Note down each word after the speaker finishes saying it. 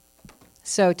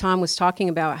So Tom was talking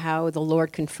about how the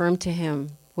Lord confirmed to him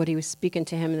what he was speaking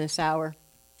to him in this hour.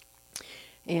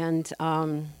 And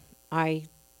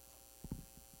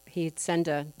he'd send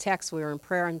a text. We were in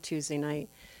prayer on Tuesday night,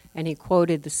 and he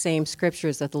quoted the same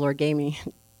scriptures that the Lord gave me,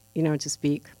 to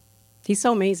speak. He's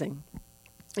so amazing.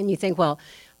 And you think, well,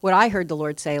 what I heard the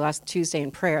Lord say last Tuesday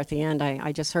in prayer at the end,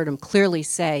 I just heard him clearly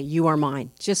say, "You are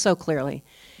mine," just so clearly.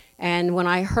 And when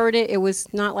I heard it, it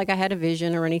was not like I had a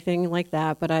vision or anything like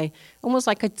that, but I almost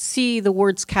like could see the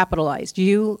words capitalized,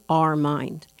 "You are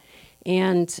mine."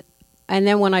 And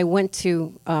then when I went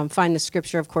to find the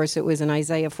scripture, of course, it was in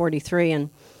Isaiah 43, and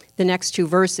the next two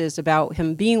verses about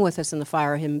him being with us in the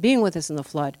fire, him being with us in the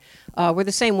flood, were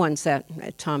the same ones that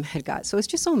Tom had got. So it's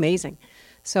just so amazing.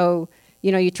 So,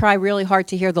 you try really hard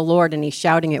to hear the Lord, and he's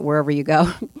shouting it wherever you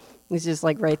go. It's just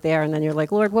like right there, and then you're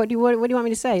like, "Lord, what do you want me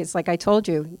to say?" It's like, "I told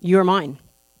you, you're mine."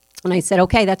 And I said,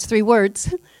 "Okay, that's 3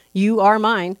 words. You are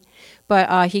mine."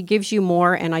 But he gives you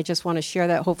more, and I just want to share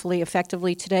that hopefully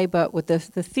effectively today. But what the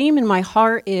theme in my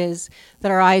heart is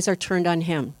that our eyes are turned on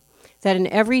him. That in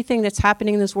everything that's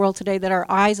happening in this world today, that our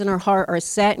eyes and our heart are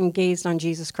set and gazed on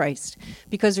Jesus Christ.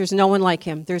 Because there's no one like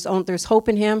him. There's hope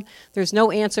in him. There's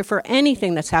no answer for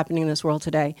anything that's happening in this world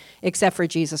today except for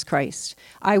Jesus Christ.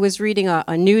 I was reading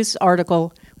a news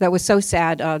article that was so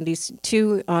sad. These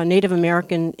 2 Native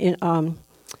American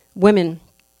women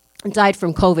died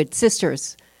from COVID,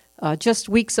 sisters, just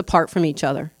weeks apart from each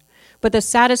other. But the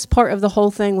saddest part of the whole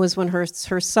thing was when her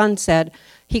son said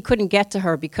he couldn't get to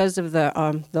her because of the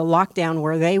lockdown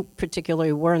where they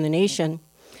particularly were in the nation.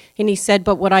 And he said,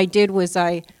 "But what I did was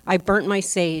I burnt my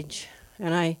sage,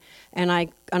 and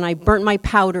I burnt my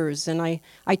powders, and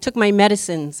I took my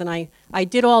medicines, and I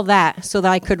did all that so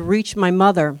that I could reach my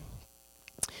mother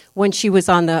when she was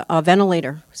on the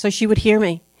ventilator, so she would hear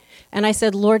me." And I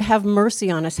said, "Lord, have mercy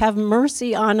on us. Have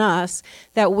mercy on us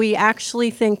that we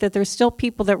actually think that there's still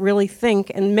people that really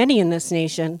think, and many in this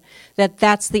nation, that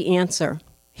that's the answer."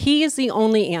 He is the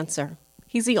only answer.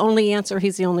 He's the only answer.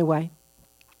 He's the only way.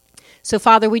 So,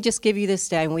 Father, we just give you this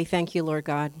day, and we thank you, Lord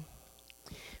God.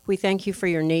 We thank you for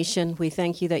your nation. We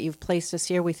thank you that you've placed us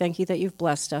here. We thank you that you've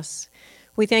blessed us.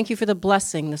 We thank you for the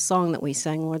blessing, the song that we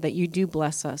sang, Lord, that you do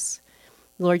bless us.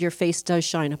 Lord, your face does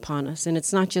shine upon us, and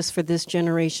it's not just for this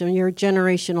generation. You're a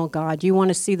generational God. You want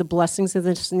to see the blessings of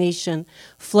this nation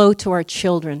flow to our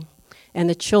children and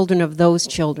the children of those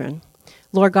children.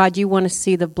 Lord God, you want to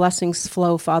see the blessings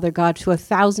flow, Father God, to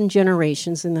 1,000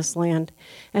 generations in this land.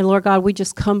 And Lord God, we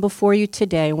just come before you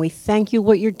today, and we thank you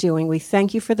what you're doing. We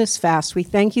thank you for this fast. We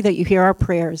thank you that you hear our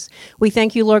prayers. We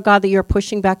thank you, Lord God, that you're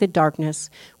pushing back the darkness.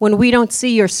 When we don't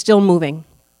see, you're still moving.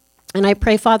 And I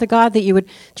pray, Father God, that you would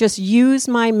just use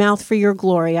my mouth for your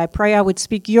glory. I pray I would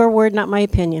speak your word, not my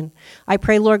opinion. I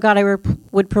pray, Lord God, I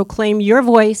would proclaim your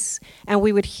voice, and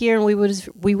we would hear, and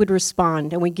we would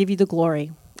respond, and we give you the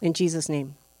glory. In Jesus'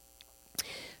 name.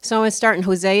 So I'm going to start in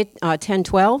Hosea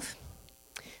 10:12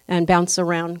 and bounce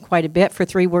around quite a bit. For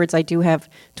 3 words, I do have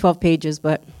 12 pages,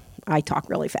 but I talk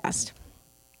really fast.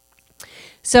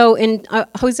 So in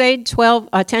Hosea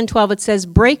 10:12, it says,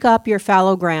 "Break up your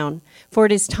fallow ground, for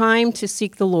it is time to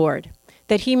seek the Lord,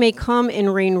 that he may come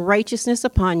and rain righteousness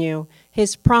upon you.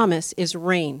 His promise is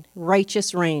rain,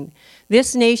 righteous rain."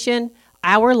 This nation,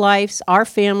 our lives, our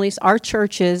families, our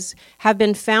churches have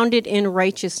been founded in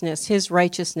righteousness, his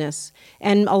righteousness.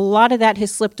 And a lot of that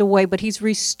has slipped away, but he's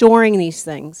restoring these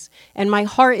things. And my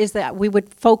heart is that we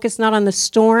would focus not on the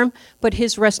storm, but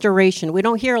his restoration. We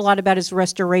don't hear a lot about his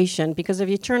restoration, because if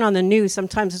you turn on the news,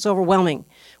 sometimes it's overwhelming.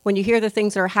 When you hear the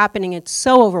things that are happening, it's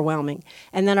so overwhelming.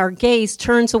 And then our gaze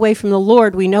turns away from the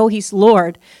Lord. We know he's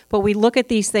Lord, but we look at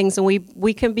these things and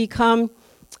we can become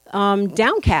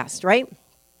downcast, right?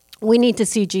 We need to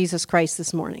see Jesus Christ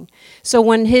this morning. So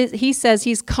when he says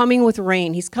he's coming with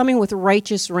rain, he's coming with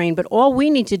righteous rain, but all we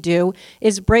need to do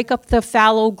is break up the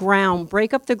fallow ground,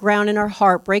 break up the ground in our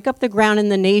heart, break up the ground in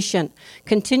the nation,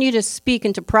 continue to speak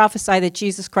and to prophesy that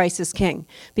Jesus Christ is King,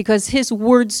 because his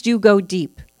words do go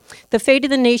deep. The fate of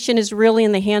the nation is really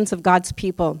in the hands of God's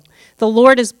people. The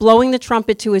Lord is blowing the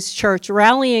trumpet to his church,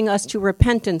 rallying us to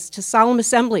repentance, to solemn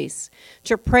assemblies,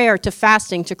 to prayer, to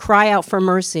fasting, to cry out for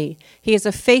mercy. He is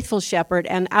a faithful shepherd,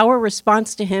 and our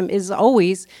response to him is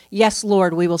always, "Yes,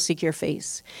 Lord, we will seek your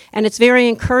face." And it's very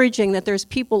encouraging that there's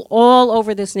people all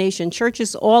over this nation,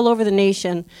 churches all over the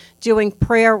nation, doing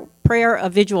prayer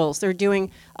vigils. They're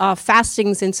doing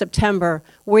fastings in September.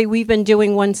 We've been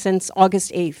doing one since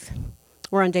August 8th.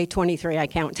 We're on day 23, I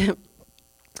count.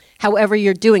 However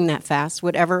you're doing that fast,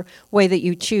 whatever way that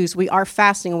you choose, we are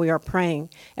fasting and we are praying.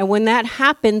 And when that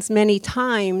happens many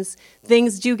times,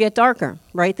 things do get darker,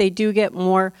 right? They do get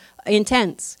more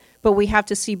intense. but we have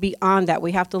to see beyond that.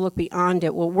 We have to look beyond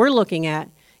it. What we're looking at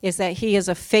is that he is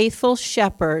a faithful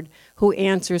shepherd who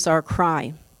answers our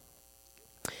cry.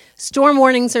 Storm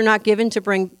warnings are not given to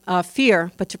bring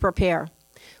fear, but to prepare.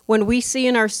 When we see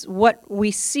what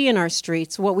we see in our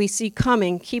streets, what we see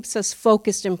coming, keeps us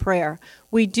focused in prayer.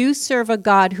 We do serve a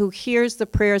God who hears the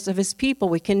prayers of his people.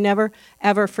 We can never,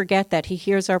 ever forget that. He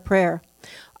hears our prayer.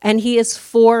 And he is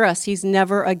for us. He's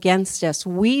never against us.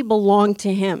 We belong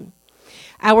to him.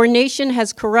 Our nation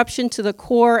has corruption to the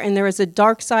core, and there is a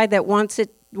dark side that wants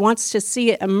to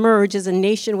see it emerge as a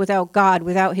nation without God,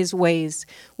 without his ways,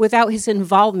 without his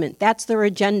involvement. That's their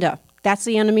agenda. That's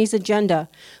the enemy's agenda.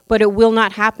 But it will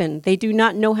not happen. They do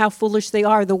not know how foolish they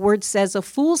are. The word says, a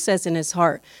fool says in his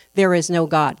heart, there is no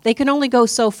God. They can only go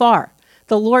so far.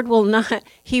 The Lord will not,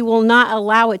 he will not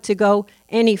allow it to go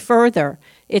any further.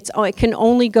 It can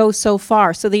only go so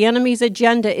far. So the enemy's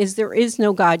agenda is there is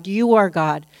no God. You are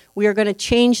God. We are going to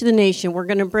change the nation. We're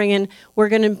going to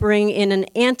bring in an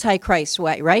antichrist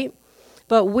way, right?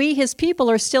 But we, his people,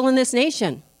 are still in this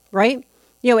nation, right?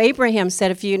 You know, Abraham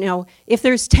said, if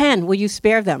there's 10, will you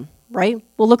spare them, right?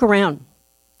 Well, look around.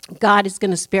 God is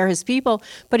going to spare his people,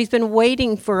 but he's been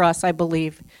waiting for us, I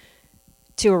believe,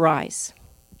 to arise.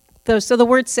 So the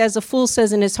word says, a fool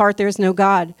says in his heart, there is no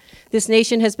God. This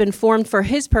nation has been formed for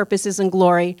his purposes and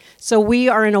glory, so we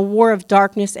are in a war of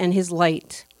darkness and his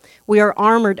light. We are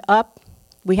armored up.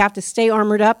 We have to stay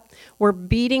armored up. We're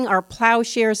beating our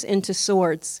plowshares into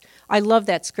swords. I love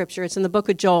that scripture. It's in the book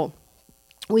of Joel.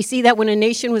 We see that when a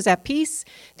nation was at peace,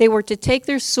 they were to take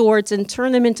their swords and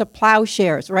turn them into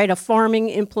plowshares, right, a farming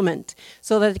implement,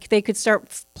 so that they could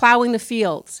start plowing the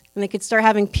fields, and they could start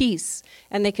having peace,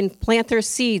 and they can plant their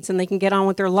seeds, and they can get on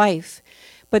with their life.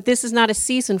 But this is not a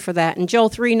season for that. In Joel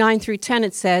 3:9-10,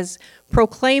 it says,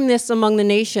 proclaim this among the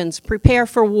nations, prepare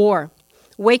for war.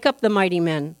 Wake up the mighty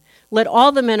men. Let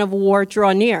all the men of war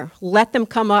draw near. Let them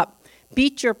come up.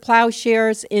 Beat your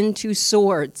plowshares into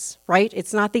swords, right?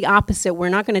 It's not the opposite. We're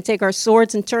not going to take our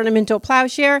swords and turn them into a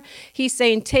plowshare. He's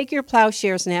saying, take your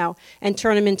plowshares now and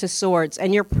turn them into swords,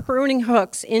 and your pruning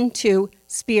hooks into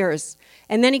spears.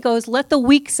 And then he goes, let the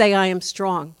weak say, I am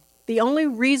strong. The only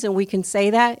reason we can say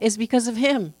that is because of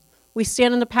him. We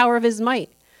stand in the power of his might.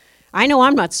 I know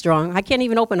I'm not strong. I can't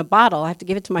even open a bottle. I have to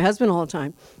give it to my husband all the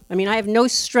time. I mean, I have no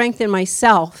strength in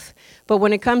myself. But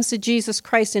when it comes to Jesus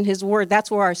Christ and his word,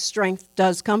 that's where our strength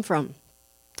does come from.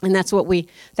 And that's what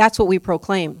we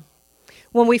proclaim.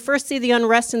 When we first see the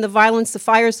unrest and the violence, the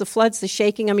fires, the floods, the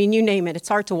shaking, I mean, you name it, it's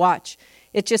hard to watch.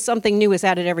 It's just something new is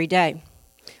added every day.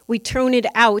 We tune it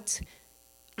out,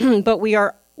 but we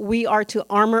are to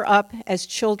armor up as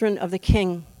children of the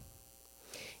King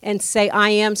and say, I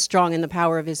am strong in the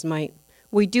power of his might.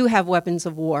 We do have weapons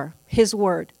of war, his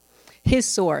word. His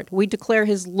sword. We declare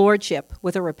his lordship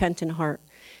with a repentant heart.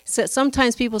 So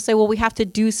sometimes people say, well, we have to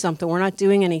do something. We're not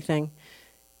doing anything.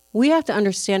 We have to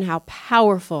understand how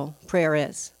powerful prayer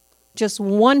is. Just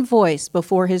one voice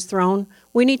before his throne,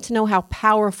 we need to know how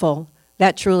powerful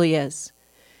that truly is.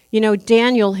 You know,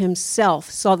 Daniel himself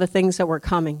saw the things that were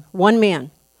coming. One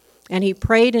man. And he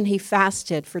prayed and he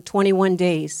fasted for 21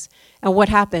 days. And what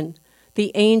happened?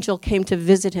 The angel came to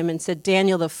visit him and said,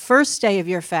 Daniel, the first day of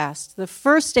your fast, the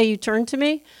first day you turned to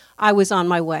me, I was on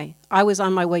my way. I was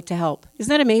on my way to help. Isn't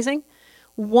that amazing?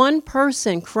 One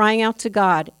person crying out to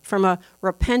God from a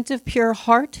repentant, pure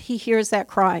heart, he hears that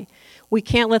cry. We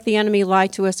can't let the enemy lie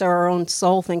to us or our own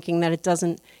soul thinking that it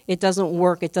doesn't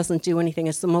work, it doesn't do anything.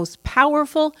 It's the most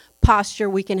powerful posture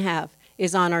we can have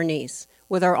is on our knees,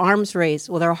 with our arms raised,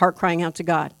 with our heart crying out to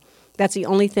God. That's the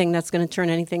only thing that's going to turn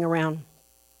anything around.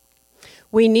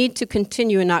 We need to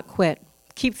continue and not quit.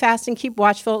 Keep fasting, keep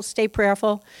watchful, stay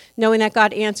prayerful, knowing that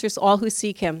God answers all who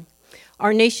seek him.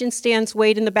 Our nation stands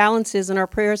weighed in the balances, and our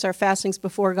prayers, our fastings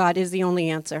before God is the only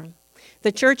answer.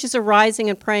 The church is arising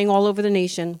and praying all over the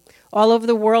nation. All over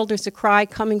the world, there's a cry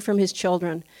coming from his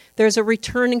children. There's a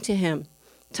returning to him.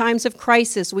 Times of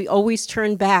crisis, we always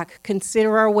turn back,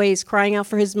 consider our ways, crying out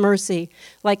for his mercy.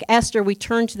 Like Esther, we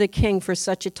turn to the king for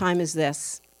such a time as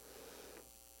this.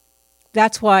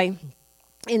 That's why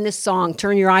in this song,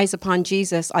 Turn Your Eyes Upon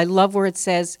Jesus, I love where it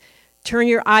says, turn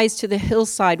your eyes to the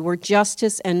hillside where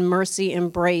justice and mercy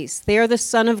embrace. There the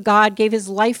Son of God gave his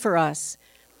life for us,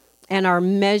 and our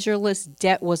measureless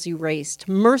debt was erased.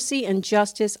 Mercy and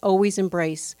justice always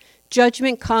embrace.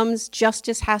 Judgment comes,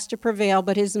 justice has to prevail,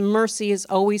 but his mercy is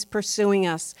always pursuing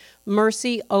us.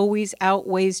 Mercy always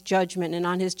outweighs judgment. And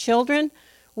on his children,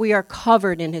 we are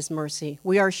covered in his mercy.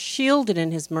 We are shielded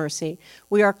in his mercy.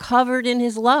 We are covered in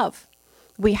his love.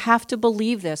 We have to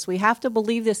believe this. We have to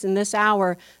believe this in this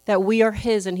hour, that we are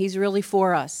his and he's really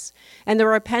for us. And the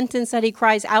repentance that he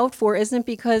cries out for isn't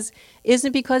because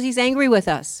he's angry with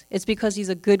us. It's because he's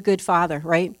a good, good father,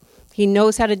 right? He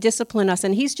knows how to discipline us,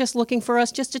 and he's just looking for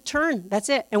us just to turn. That's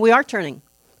it. And we are turning.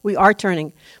 We are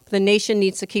turning. But the nation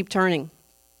needs to keep turning.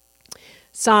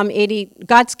 Psalm 80,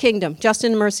 God's kingdom, justice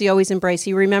and mercy always embrace.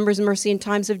 He remembers mercy in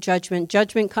times of judgment.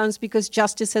 Judgment comes because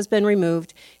justice has been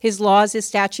removed. His laws, his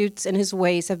statutes, and his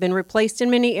ways have been replaced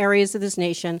in many areas of this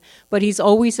nation, but he's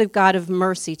always a God of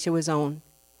mercy to his own.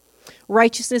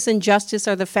 Righteousness and justice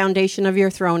are the foundation of your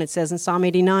throne, it says in Psalm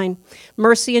 89.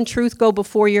 Mercy and truth go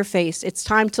before your face. It's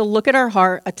time to look at our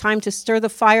heart, a time to stir the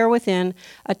fire within,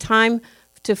 a time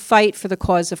to fight for the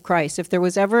cause of Christ. If there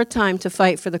was ever a time to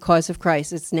fight for the cause of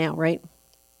Christ, it's now, right?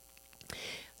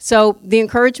 So the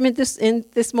encouragement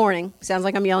this morning, sounds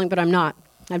like I'm yelling, but I'm not.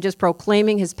 I'm just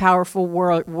proclaiming his powerful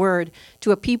word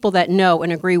to a people that know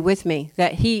and agree with me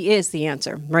that he is the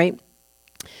answer, right?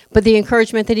 But the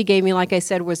encouragement that he gave me, like I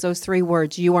said, was those 3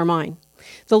 words, you are mine.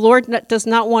 The Lord does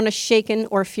not want us shaken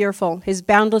or fearful. His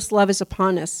boundless love is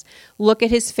upon us. Look at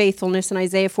his faithfulness in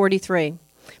Isaiah 43.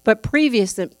 But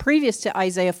previous to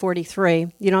Isaiah 43,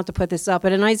 you don't have to put this up,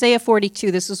 but in Isaiah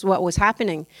 42, this is what was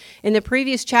happening. In the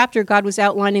previous chapter, God was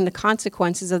outlining the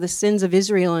consequences of the sins of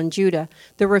Israel and Judah,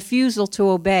 the refusal to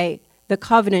obey the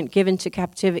covenant given to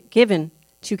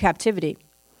captivity.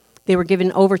 They were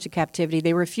given over to captivity.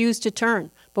 They refused to turn,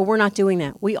 but we're not doing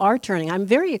that. We are turning. I'm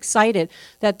very excited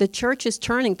that the church is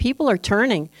turning. People are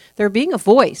turning. They're being a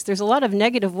voice. There's a lot of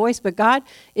negative voice, but God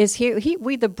is here.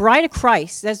 We, the bride of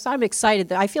Christ, I'm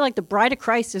excited. I feel like the bride of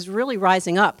Christ is really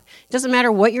rising up. It doesn't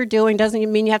matter what you're doing. Doesn't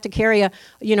even mean you have to carry a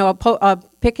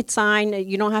picket sign.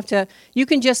 You don't have to. You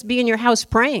can just be in your house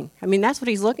praying. I mean, that's what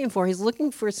he's looking for. He's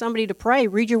looking for somebody to pray,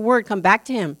 read your word, come back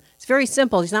to him. It's very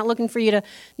simple. He's not looking for you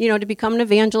to, to become an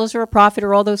evangelist or a prophet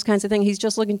or all those kinds of things. He's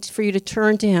just looking for you to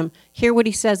turn to him, hear what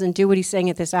he says, and do what he's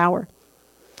saying at this hour.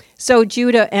 So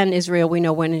Judah and Israel, we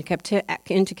know, went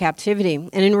into captivity.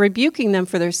 And in rebuking them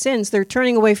for their sins, they're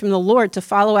turning away from the Lord to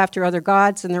follow after other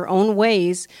gods and their own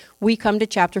ways. We come to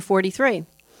chapter 43.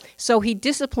 So he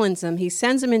disciplines them. He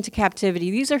sends them into captivity.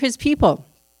 These are his people.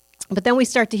 But then we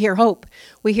start to hear hope.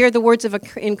 We hear the words of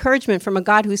encouragement from a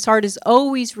God whose heart is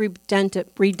always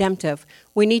redemptive.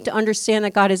 We need to understand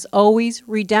that God is always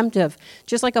redemptive.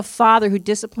 Just like a father who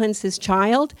disciplines his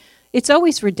child, it's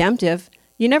always redemptive.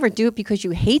 You never do it because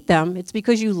you hate them. It's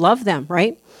because you love them,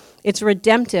 right? It's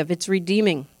redemptive. It's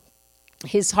redeeming.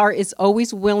 His heart is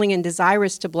always willing and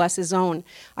desirous to bless his own.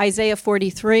 Isaiah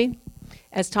 43,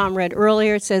 as Tom read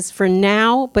earlier, it says,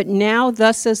 but now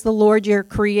thus says the Lord your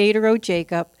creator, O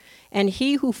Jacob, and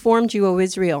he who formed you, O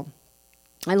Israel.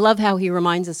 I love how he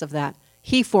reminds us of that.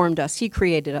 He formed us. He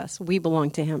created us. We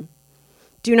belong to him.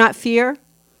 Do not fear,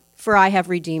 for I have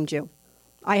redeemed you.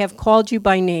 I have called you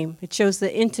by name. It shows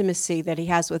the intimacy that he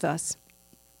has with us.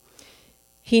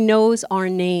 He knows our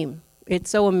name. It's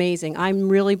so amazing. I'm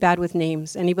really bad with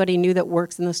names. Anybody new that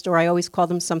works in the store, I always call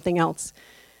them something else.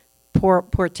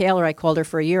 Poor Taylor, I called her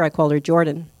for a year. I called her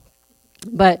Jordan.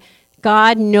 But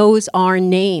God knows our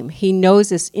name. He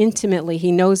knows us intimately.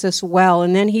 He knows us well.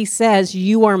 And then he says,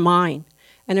 you are mine.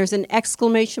 And there's an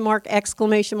exclamation mark,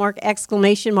 exclamation mark,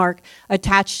 exclamation mark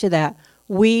attached to that.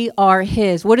 We are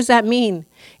his. What does that mean?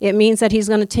 It means that he's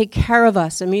going to take care of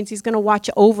us. It means he's going to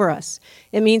watch over us.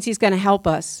 It means he's going to help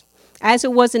us. As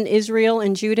it was in Israel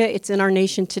and Judah, it's in our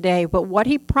nation today. But what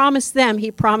he promised them, he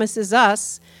promises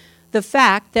us the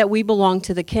fact that we belong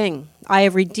to the King. I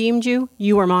have redeemed you.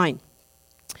 You are mine.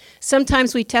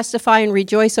 Sometimes we testify and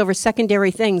rejoice over secondary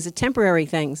things, the temporary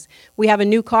things. We have a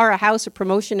new car, a house, a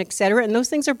promotion, etc., and those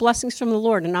things are blessings from the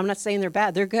Lord, and I'm not saying they're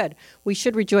bad. They're good. We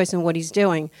should rejoice in what he's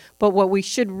doing, but what we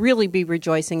should really be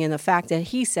rejoicing in the fact that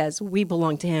he says we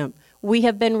belong to him. We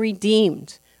have been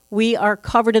redeemed. We are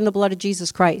covered in the blood of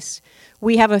Jesus Christ.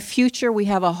 We have a future. We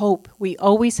have a hope. We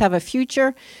always have a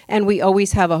future, and we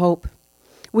always have a hope.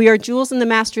 We are jewels in the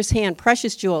master's hand,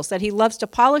 precious jewels, that he loves to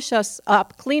polish us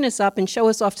up, clean us up, and show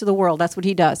us off to the world. That's what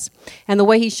he does. And the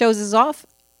way he shows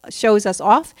us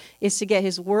off is to get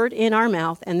his word in our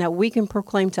mouth and that we can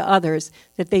proclaim to others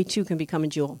that they too can become a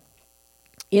jewel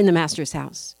in the master's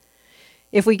house.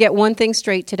 If we get one thing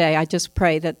straight today, I just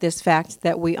pray that this fact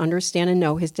that we understand and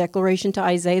know his declaration to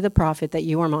Isaiah the prophet that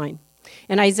you are mine.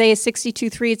 In Isaiah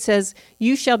 62:3, it says,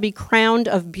 you shall be crowned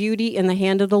of beauty in the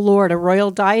hand of the Lord, a royal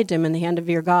diadem in the hand of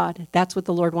your God. That's what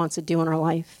the Lord wants to do in our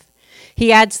life.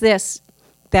 He adds this,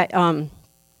 that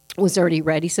was already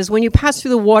read. He says, when you pass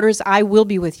through the waters, I will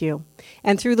be with you,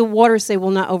 and through the waters they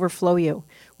will not overflow you.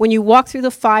 When you walk through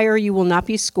the fire, you will not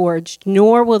be scorched,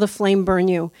 nor will the flame burn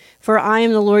you. For I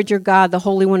am the Lord your God, the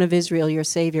Holy One of Israel, your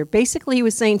Savior. Basically, he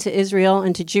was saying to Israel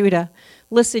and to Judah,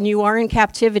 listen, you are in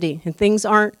captivity, and things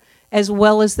aren't as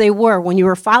well as they were when you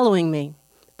were following me.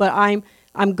 But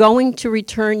I'm going to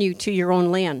return you to your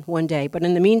own land one day. But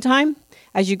in the meantime,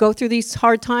 as you go through these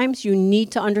hard times, you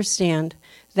need to understand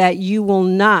that you will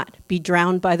not be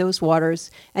drowned by those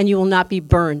waters, and you will not be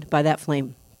burned by that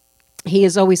flame. He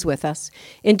is always with us.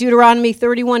 In Deuteronomy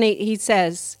 31:8, he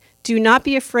says, do not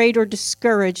be afraid or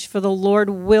discouraged, for the Lord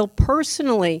will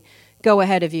personally go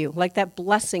ahead of you. Like that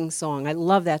blessing song. I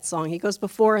love that song. He goes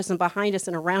before us and behind us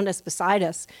and around us, beside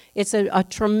us. It's a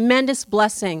tremendous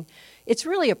blessing. It's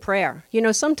really a prayer. You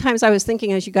know, sometimes I was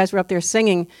thinking as you guys were up there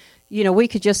singing, you know, we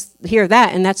could just hear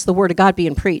that, and that's the word of God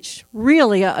being preached.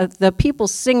 Really, the people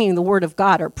singing the word of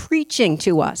God are preaching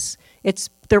to us.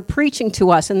 They're preaching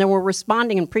to us, and then we're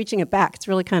responding and preaching it back. It's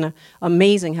really kind of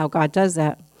amazing how God does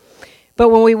that. But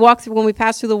when we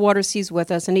pass through the waters, he's with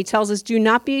us, and he tells us, do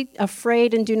not be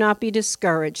afraid and do not be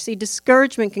discouraged. See,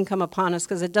 discouragement can come upon us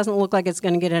because it doesn't look like it's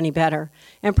going to get any better.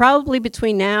 And probably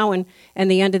between now and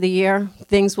the end of the year,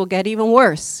 things will get even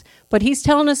worse. But he's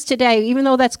telling us today, even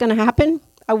though that's going to happen,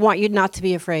 I want you not to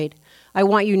be afraid. I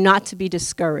want you not to be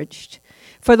discouraged.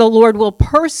 For the Lord will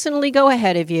personally go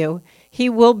ahead of you. He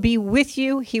will be with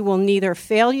you. He will neither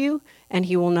fail you, and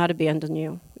he will not abandon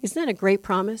you. Isn't that a great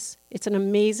promise? It's an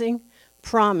amazing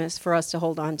promise for us to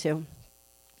hold on to.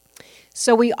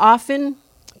 So we often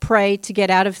pray to get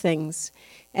out of things,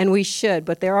 and we should,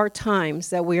 but there are times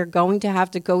that we are going to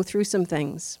have to go through some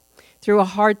things, through a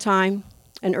hard time,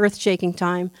 an earth-shaking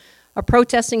time, a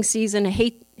protesting season, a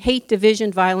hate,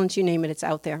 division, violence, you name it, it's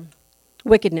out there.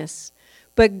 Wickedness.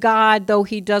 But God, though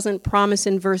he doesn't promise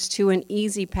in verse 2 an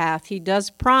easy path, he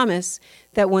does promise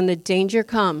that when the danger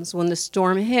comes, when the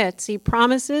storm hits, he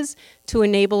promises to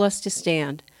enable us to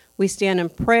stand. We stand in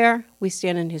prayer, we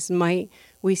stand in his might,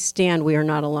 we are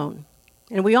not alone.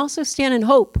 And we also stand in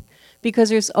hope, because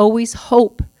there's always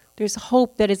hope. There's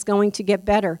hope that it's going to get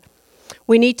better.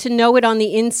 We need to know it on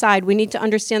the inside. We need to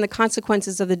understand the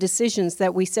consequences of the decisions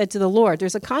that we said to the Lord.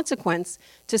 There's a consequence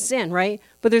to sin, right?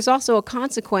 But there's also a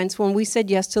consequence when we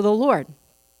said yes to the Lord.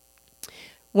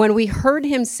 When we heard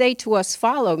him say to us,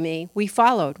 follow me, we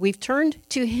followed. We've turned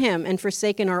to him and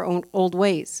forsaken our own old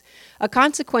ways. A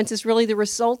consequence is really the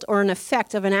result or an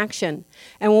effect of an action.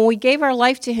 And when we gave our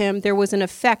life to him, there was an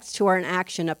effect to our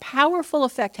action. A powerful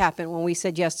effect happened when we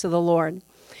said yes to the Lord.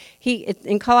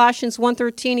 In Colossians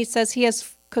 1:13, he says he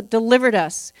has delivered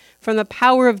us from the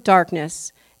power of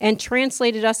darkness and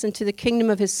translated us into the kingdom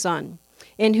of his Son,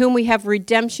 in whom we have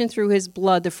redemption through his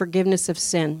blood, the forgiveness of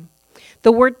sin.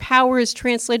 The word power is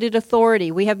translated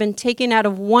authority. We have been taken out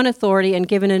of one authority and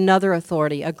given another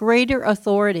authority, a greater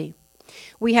authority.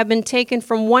 We have been taken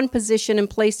from one position and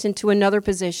placed into another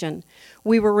position.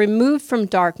 We were removed from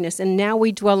darkness, and now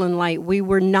we dwell in light. We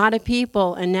were not a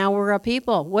people, and now we're a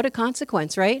people. What a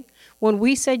consequence, right? When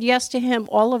we said yes to him,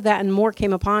 all of that and more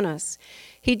came upon us.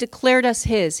 He declared us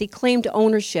his. He claimed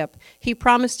ownership. He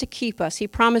promised to keep us. He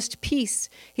promised peace.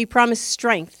 He promised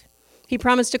strength. He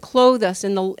promised to clothe us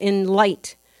in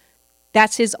light.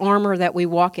 That's his armor that we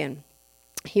walk in.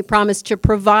 He promised to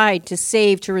provide, to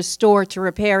save, to restore, to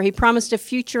repair. He promised a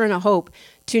future and a hope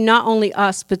to not only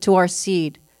us, but to our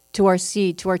seed, to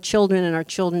our children and our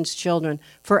children's children,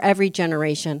 for every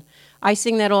generation. I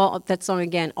sing that song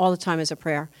again all the time as a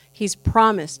prayer. He's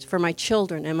promised for my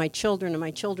children and my children and my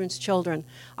children's children.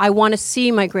 I want to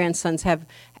see my grandsons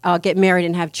get married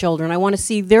and have children. I want to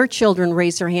see their children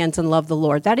raise their hands and love the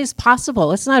Lord. That is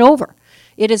possible. It's not over.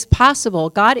 It is possible.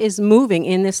 God is moving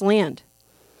in this land.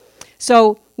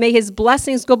 So may his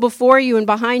blessings go before you and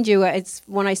behind you. It's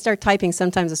when I start typing,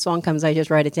 sometimes a song comes, I just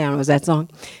write it down. It was that song.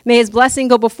 May his blessing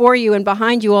go before you and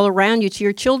behind you, all around you, to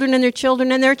your children and their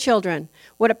children and their children.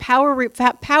 What a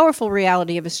powerful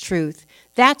reality of his truth.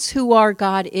 That's who our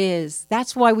God is.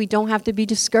 That's why we don't have to be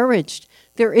discouraged.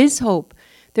 There is hope.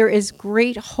 There is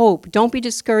great hope. Don't be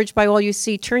discouraged by all you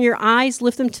see. Turn your eyes,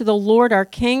 lift them to the Lord, our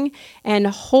King, and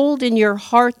hold in your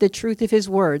heart the truth of his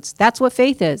words. That's what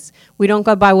faith is. We don't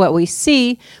go by what we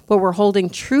see, but we're holding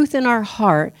truth in our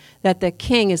heart that the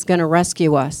King is going to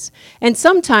rescue us. And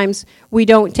sometimes we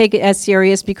don't take it as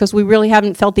serious because we really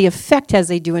haven't felt the effect as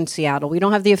they do in Seattle. We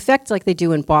don't have the effect like they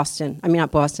do in Boston.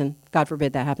 Not Boston. God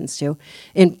forbid that happens too.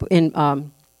 In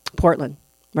Portland,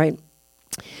 right?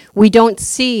 We don't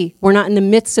see, we're not in the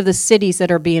midst of the cities that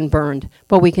are being burned,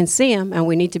 but we can see them, and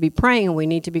we need to be praying, and we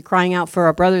need to be crying out for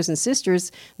our brothers and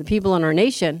sisters, the people in our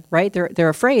nation, right? They're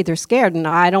afraid, they're scared, and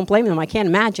I don't blame them. I can't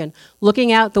imagine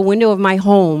looking out the window of my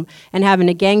home and having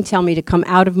a gang tell me to come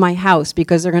out of my house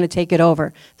because they're going to take it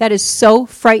over. That is so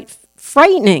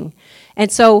frightening. And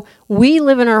so we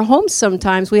live in our homes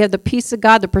sometimes. We have the peace of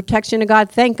God, the protection of God.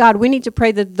 Thank God. We need to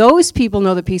pray that those people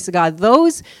know the peace of God.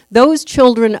 Those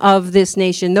children of this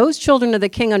nation, those children of the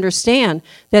King understand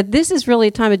that this is really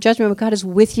a time of judgment, but God is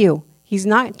with you. He's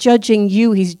not judging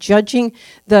you. He's judging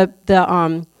the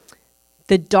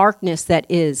darkness that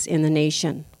is in the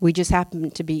nation. We just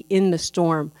happen to be in the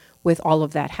storm with all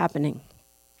of that happening.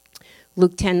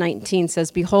 Luke 10:19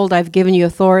 says, "Behold, I've given you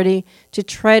authority to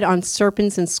tread on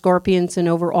serpents and scorpions and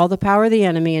over all the power of the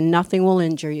enemy, and nothing will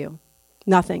injure you."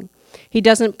 Nothing. He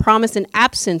doesn't promise an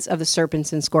absence of the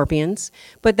serpents and scorpions,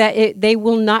 but that they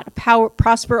will not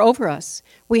prosper over us.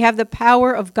 We have the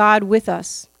power of God with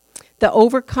us. The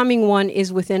overcoming one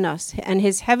is within us, and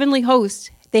his heavenly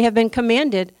hosts, they have been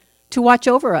commanded to watch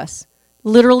over us,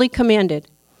 literally commanded.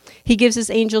 He gives his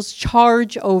angels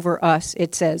charge over us,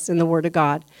 it says in the Word of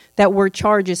God. That word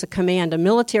charge is a command, a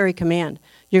military command.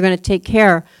 You're going to take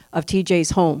care of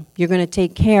TJ's home. You're going to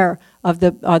take care of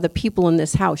the people in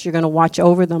this house. You're going to watch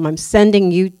over them. I'm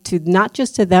sending you to not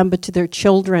just to them, but to their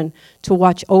children to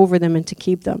watch over them and to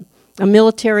keep them. A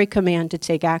military command to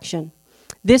take action.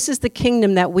 This is the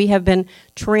kingdom that we have been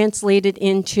translated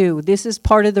into. This is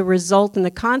part of the result and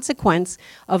the consequence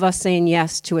of us saying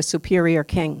yes to a superior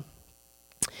king.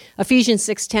 Ephesians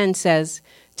 6:10 says,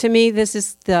 to me, this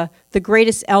is the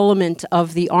greatest element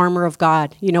of the armor of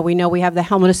God. You know we have the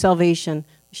helmet of salvation,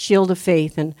 shield of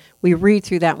faith, and we read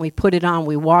through that and we put it on,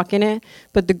 we walk in it.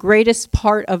 But the greatest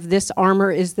part of this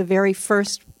armor is the very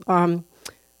first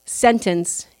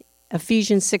sentence.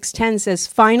 Ephesians 6:10 says,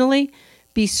 "Finally,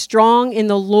 be strong in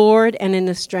the Lord and in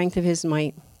the strength of his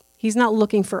might." He's not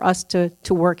looking for us to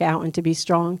work out and to be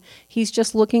strong. He's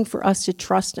just looking for us to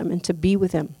trust him and to be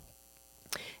with him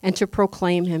and to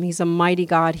proclaim him. He's a mighty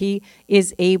God. He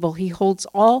is able. He holds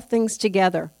all things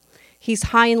together. He's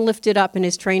high and lifted up, and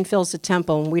his train fills the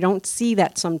temple. And we don't see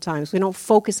that sometimes. We don't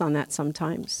focus on that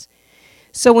sometimes.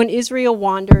 So when Israel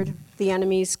wandered, the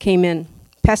enemies came in.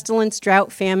 Pestilence,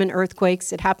 drought, famine,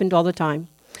 earthquakes. It happened all the time.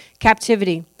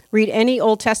 Captivity. Read any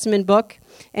Old Testament book,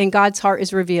 and God's heart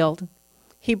is revealed.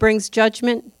 He brings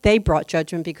judgment. They brought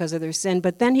judgment because of their sin.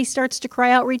 But then he starts to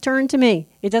cry out, "Return to me."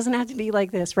 It doesn't have to be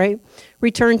like this, right?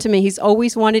 Return to me. He's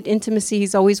always wanted intimacy.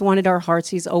 He's always wanted our hearts.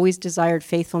 He's always desired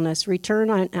faithfulness.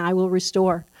 Return, and I will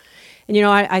restore. And,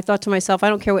 I thought to myself, I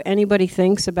don't care what anybody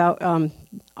thinks about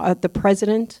the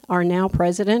president, our now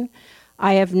president.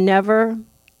 I have never,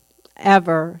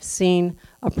 ever seen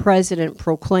a president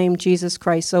proclaim Jesus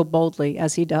Christ so boldly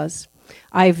as he does.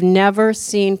 I've never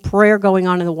seen prayer going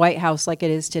on in the White House like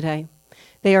it is today.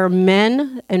 They are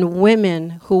men and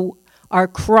women who are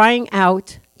crying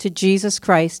out to Jesus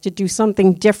Christ to do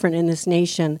something different in this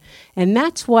nation. And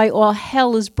that's why all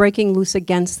hell is breaking loose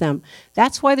against them.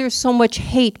 That's why there's so much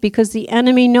hate, because the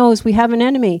enemy knows we have an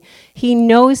enemy. He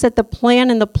knows that the plan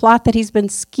and the plot that he's been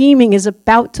scheming is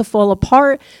about to fall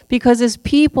apart because his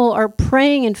people are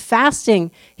praying and fasting.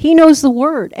 He knows the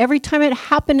word. Every time it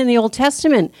happened in the Old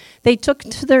Testament, they took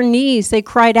to their knees, they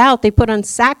cried out, they put on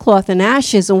sackcloth and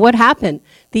ashes, and what happened?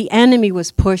 The enemy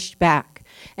was pushed back.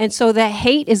 And so that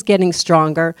hate is getting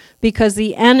stronger because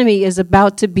the enemy is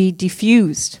about to be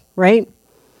diffused, right?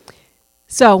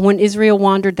 So when Israel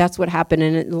wandered, that's what happened.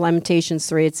 And in Lamentations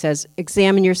 3, it says,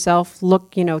 examine yourself,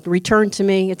 look, return to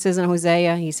me. It says in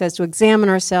Hosea, he says to examine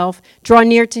ourselves, draw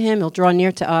near to him, he'll draw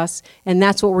near to us. And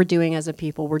that's what we're doing as a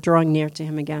people. We're drawing near to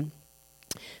him again.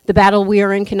 The battle we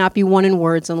are in cannot be won in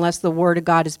words unless the word of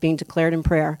God is being declared in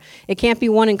prayer. It can't be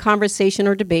won in conversation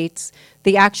or debates.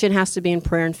 The action has to be in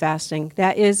prayer and fasting.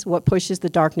 That is what pushes the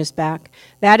darkness back.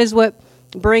 That is what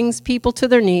brings people to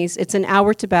their knees. It's an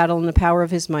hour to battle in the power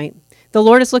of his might. The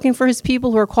Lord is looking for his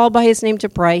people who are called by his name to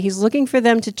pray. He's looking for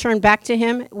them to turn back to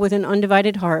him with an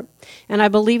undivided heart. And I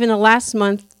believe in the last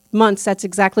months, that's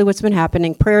exactly what's been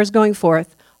happening. Prayer is going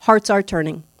forth. Hearts are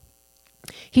turning.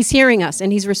 He's hearing us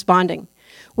and he's responding.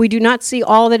 We do not see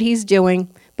all that he's doing,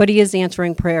 but he is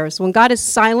answering prayers. When God is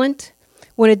silent,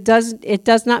 it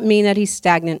does not mean that he's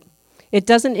stagnant. It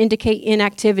doesn't indicate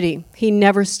inactivity. He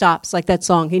never stops, like that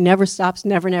song. He never stops,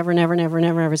 never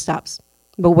stops.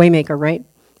 But Waymaker, right?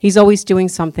 He's always doing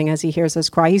something as he hears us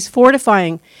cry. He's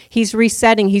fortifying, he's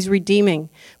resetting, he's redeeming.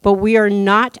 But we are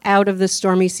not out of the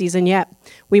stormy season yet.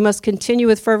 We must continue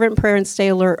with fervent prayer and stay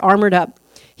alert, armored up.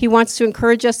 He wants to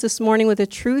encourage us this morning with the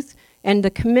truth and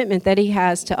the commitment that he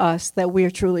has to us, that we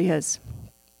are truly his.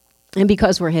 And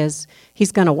because we're his,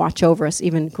 he's going to watch over us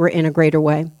even in a greater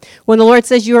way. When the Lord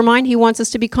says, you are mine, he wants us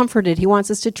to be comforted. He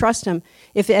wants us to trust him.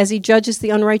 If as he judges the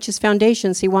unrighteous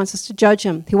foundations, he wants us to judge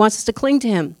him. He wants us to cling to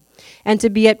him and to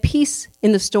be at peace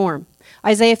in the storm.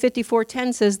 Isaiah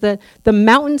 54:10 says that the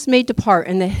mountains may depart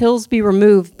and the hills be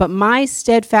removed, but my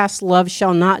steadfast love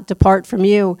shall not depart from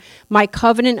you. My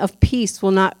covenant of peace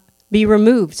will not be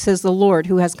removed, says the Lord,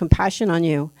 who has compassion on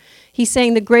you. He's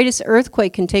saying the greatest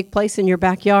earthquake can take place in your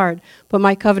backyard, but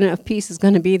my covenant of peace is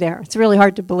going to be there. It's really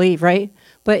hard to believe, right?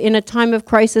 But in a time of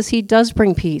crisis, he does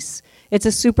bring peace. It's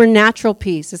a supernatural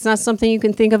peace. It's not something you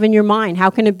can think of in your mind. How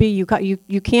can it be? You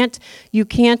can't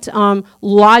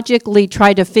logically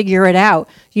try to figure it out.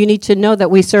 You need to know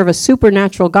that we serve a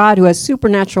supernatural God who has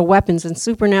supernatural weapons and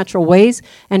supernatural ways,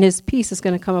 and his peace is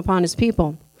going to come upon his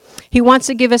people. He wants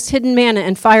to give us hidden manna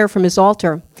and fire from his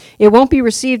altar. It won't be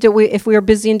received if we are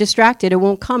busy and distracted. It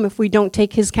won't come if we don't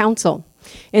take his counsel.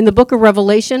 In the book of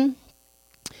Revelation,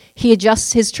 he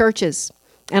adjusts his churches.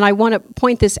 And I want to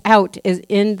point this out is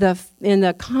in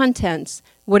the contents,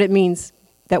 what it means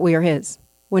that we are his.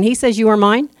 When he says, you are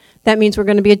mine, that means we're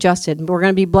going to be adjusted. We're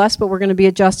going to be blessed, but we're going to be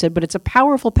adjusted. But it's a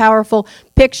powerful, powerful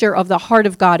picture of the heart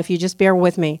of God, if you just bear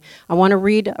with me. I want to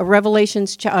read Revelation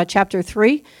chapter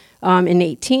 3. In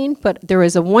 18, but there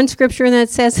is one scripture that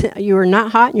says, you are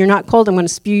not hot and you're not cold, I'm going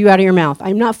to spew you out of your mouth.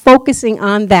 I'm not focusing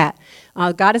on that.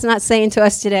 God is not saying to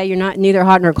us today, you're not neither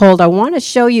hot nor cold. I want to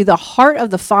show you the heart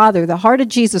of the Father, the heart of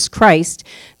Jesus Christ,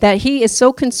 that he is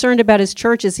so concerned about his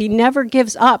churches. He never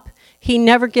gives up. He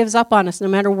never gives up on us. No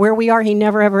matter where we are, he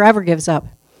never, ever, ever gives up.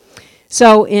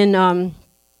 So in,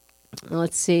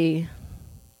 let's see,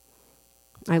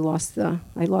 I lost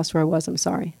where I was, I'm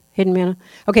sorry. Hidden manna.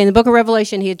 Okay, in the book of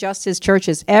Revelation, he adjusts his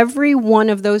churches. Every one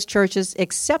of those churches,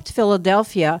 except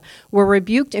Philadelphia, were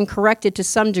rebuked and corrected to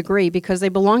some degree because they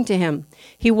belong to him.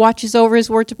 He watches over his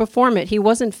word to perform it. He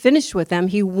wasn't finished with them.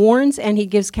 He warns and he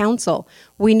gives counsel.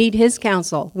 We need his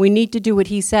counsel. We need to do what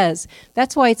he says.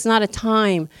 That's why it's not a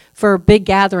time for big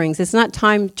gatherings. It's not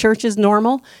time church is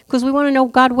normal, because we want to know,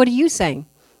 God, what are you saying?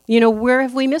 Where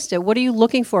have we missed it? What are you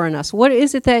looking for in us? What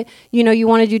is it that, you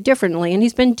want to do differently? And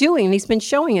he's been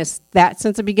showing us that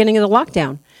since the beginning of the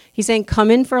lockdown. He's saying, come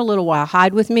in for a little while,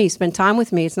 hide with me, spend time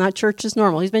with me. It's not church as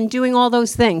normal. He's been doing all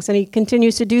those things, and he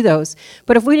continues to do those.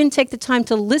 But if we didn't take the time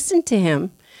to listen to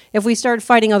him, if we started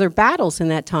fighting other battles in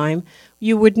that time,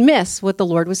 you would miss what the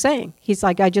Lord was saying. He's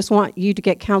like, I just want you to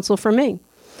get counsel from me.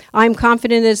 I'm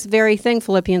confident in this very thing,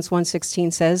 Philippians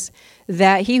 1:16 says,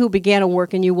 that he who began a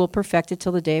work in you will perfect it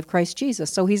till the day of Christ Jesus.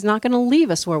 So he's not going to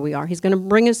leave us where we are. He's going to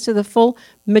bring us to the full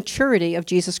maturity of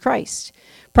Jesus Christ.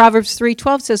 Proverbs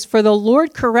 3:12 says, for the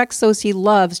Lord corrects those he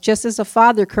loves, just as a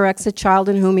father corrects a child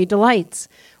in whom he delights.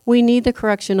 We need the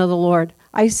correction of the Lord.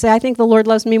 I think the Lord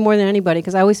loves me more than anybody,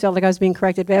 because I always felt like I was being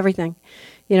corrected for everything.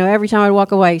 Every time I'd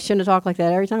walk away, you shouldn't have talked like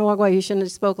that. Every time I walk away, you shouldn't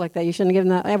have spoke like that. You shouldn't have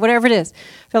given that, whatever it is.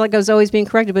 I felt like I was always being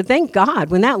corrected. But thank God,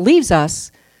 when that leaves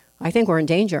us, I think we're in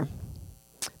danger.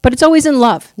 But it's always in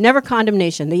love, never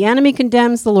condemnation. The enemy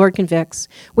condemns, the Lord convicts.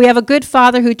 We have a good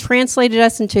Father who translated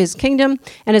us into his kingdom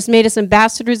and has made us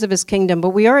ambassadors of his kingdom.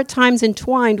 But we are at times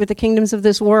entwined with the kingdoms of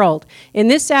this world. In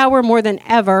this hour, more than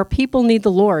ever, people need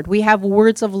the Lord. We have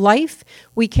words of life.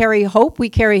 We carry hope. We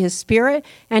carry his spirit.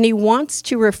 And he wants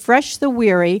to refresh the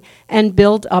weary and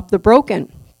build up the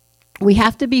broken. We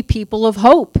have to be people of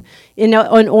hope. In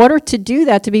order to do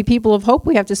that, to be people of hope,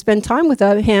 we have to spend time with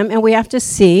him, and we have to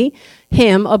see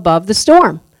him above the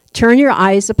storm. Turn your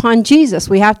eyes upon Jesus.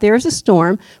 There's a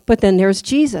storm, but then there's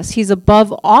Jesus. He's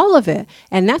above all of it,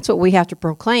 and that's what we have to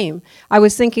proclaim. I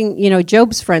was thinking,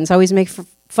 Job's friends, I always make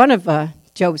fun of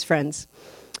Job's friends,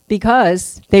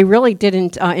 because they really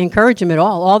didn't encourage him at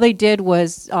all. All they did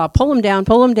was pull him down,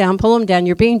 pull him down, pull him down.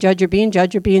 You're being judged, you're being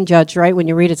judged, you're being judged, right? When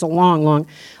you read, it's a long, long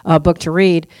book to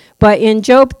read. But in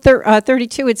Job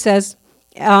 32, it says,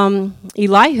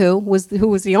 Elihu, who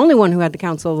was the only one who had the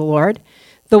counsel of the Lord,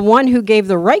 the one who gave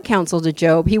the right counsel to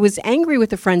Job, he was angry with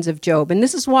the friends of Job. And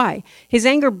this is why. His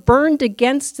anger burned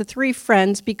against the three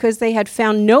friends because they had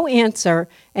found no answer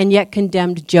and yet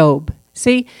condemned Job.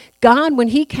 See, God, when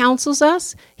he counsels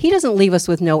us, he doesn't leave us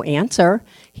with no answer.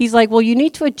 He's like, well, you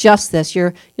need to adjust this.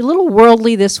 You're a little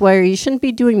worldly this way, or you shouldn't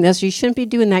be doing this, or you shouldn't be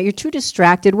doing that. You're too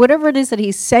distracted. Whatever it is that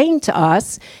he's saying to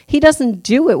us, he doesn't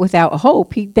do it without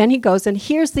hope. Then he goes, and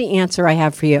here's the answer I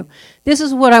have for you. This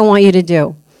is what I want you to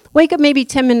do. Wake up maybe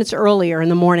 10 minutes earlier in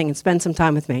the morning and spend some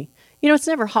time with me. It's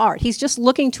never hard. He's just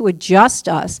looking to adjust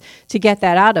us to get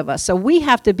that out of us. So we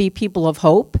have to be people of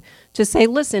hope, to say,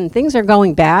 listen, things are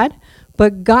going bad,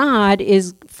 but God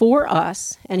is for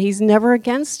us, and he's never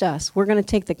against us. We're going to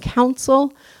take the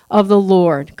counsel of the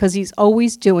Lord, because he's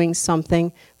always doing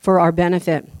something for our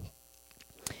benefit.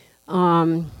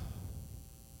 Let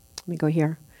me go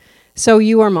here. So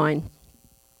you are mine.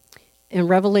 In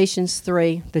Revelations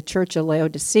 3, the church of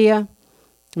Laodicea,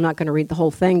 I'm not going to read the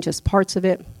whole thing, just parts of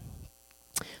it.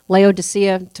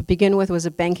 Laodicea, to begin with, was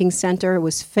a banking center. It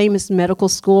was famous medical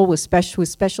school, was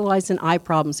specialized in eye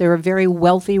problems. They were a very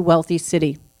wealthy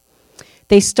city.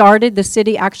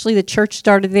 The church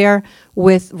started there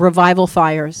with revival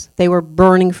fires. They were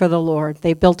burning for the Lord.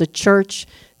 They built a church.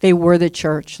 They were the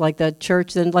church, like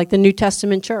the New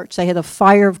Testament church. They had the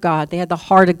fire of God. They had the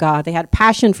heart of God. They had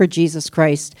passion for Jesus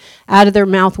Christ. Out of their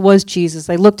mouth was Jesus.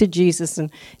 They looked at Jesus and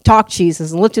talked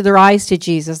Jesus and lifted their eyes to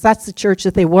Jesus. That's the church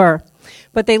that they were.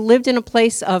 But they lived in a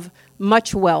place of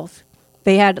much wealth.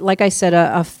 They had, like I said,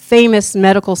 a famous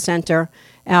medical center,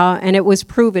 and it was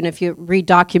proven, if you read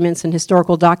documents and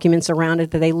historical documents around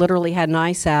it, that they literally had an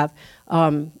eye salve.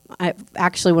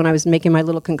 Actually, when I was making my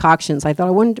little concoctions, I thought,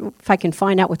 I wonder if I can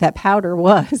find out what that powder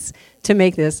was to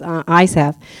make this eye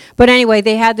salve. But anyway,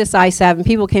 they had this eye salve, and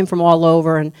people came from all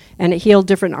over, and it healed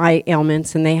different eye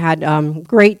ailments, and they had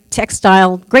great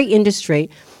textile, great industry.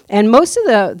 And most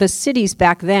of the cities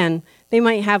back then, they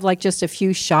might have like just a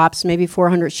few shops, maybe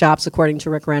 400 shops, according to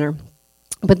Rick Renner.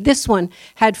 But this one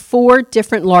had 4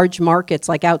 different large markets,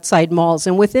 like outside malls.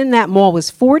 And within that mall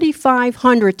was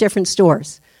 4,500 different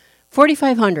stores.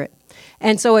 4,500.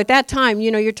 And so at that time,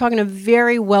 you're talking a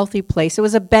very wealthy place. It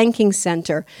was a banking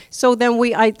center. So then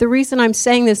the reason I'm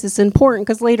saying this is important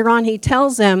because later on he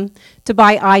tells them to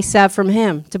buy eye salve from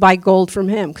him, to buy gold from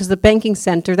him, because the banking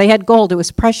center, they had gold. It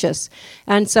was precious.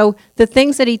 And so the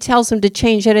things that he tells them to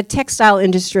change, he had a textile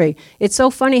industry. It's so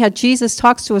funny how Jesus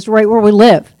talks to us right where we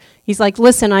live. He's like,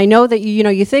 listen, I know that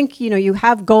you think you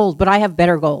have gold, but I have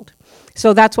better gold.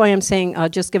 So that's why I'm saying,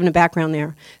 just giving a background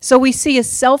there. So we see a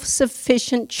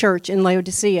self-sufficient church in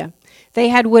Laodicea. They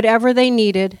had whatever they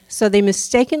needed, so they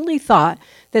mistakenly thought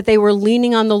that they were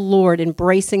leaning on the Lord,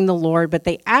 embracing the Lord, but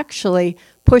they actually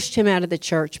pushed him out of the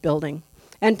church building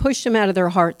and pushed him out of their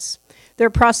hearts. Their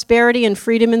prosperity and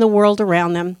freedom in the world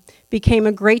around them became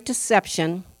a great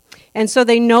deception, and so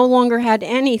they no longer had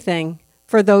anything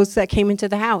for those that came into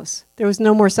the house. There was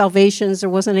no more salvations. There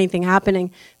wasn't anything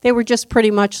happening. They were just pretty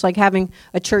much like having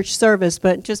a church service,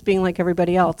 but just being like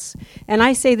everybody else. And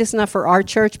I say this not for our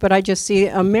church, but I just see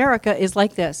America is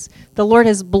like this. The Lord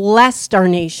has blessed our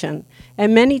nation.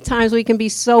 And many times we can be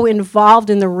so involved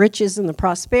in the riches and the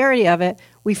prosperity of it,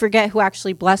 we forget who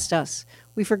actually blessed us.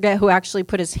 We forget who actually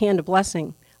put his hand of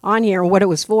blessing on here and what it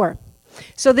was for.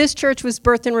 So this church was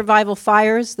birthed in revival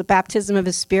fires, the baptism of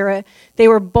his Spirit. They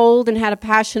were bold and had a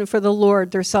passion for the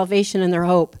Lord, their salvation and their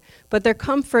hope. But their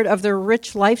comfort of their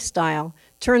rich lifestyle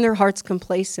turned their hearts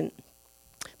complacent.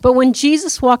 But when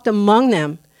Jesus walked among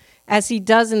them, as he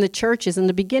does in the churches, in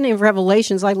the beginning of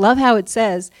Revelations, I love how it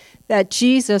says that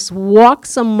Jesus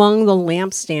walks among the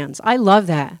lampstands. I love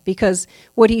that because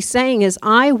what he's saying is,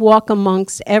 I walk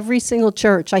amongst every single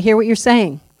church. I hear what you're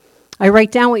saying. I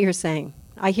write down what you're saying.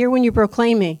 I hear when you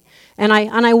proclaim me, and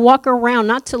I walk around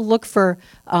not to look for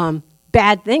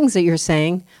bad things that you're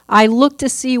saying. I look to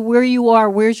see where you are,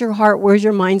 where's your heart, where's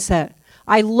your mindset.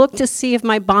 I look to see if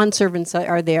my bondservants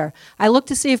are there. I look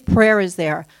to see if prayer is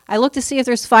there. I look to see if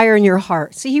there's fire in your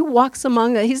heart. See, he walks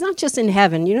among them. He's not just in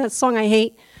heaven. You know that song I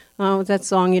hate? That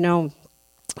song,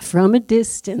 from a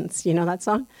distance. You know that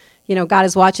song? God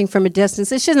is watching from a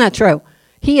distance. It's just not true.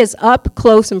 He is up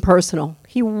close and personal.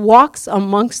 He walks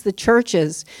amongst the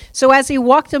churches. So as he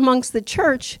walked amongst the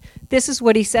church, this is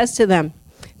what he says to them.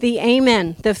 The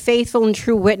Amen, the faithful and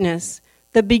true witness,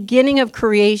 the beginning of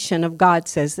creation of God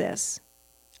says this.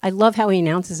 I love how he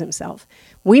announces himself.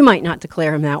 We might not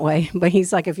declare him that way, but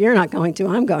he's like, if you're not going to,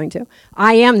 I'm going to.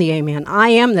 I am the Amen. I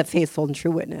am the faithful and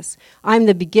true witness. I'm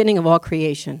the beginning of all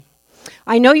creation.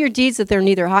 I know your deeds, that they're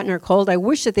neither hot nor cold. I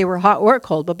wish that they were hot or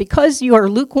cold, but because you are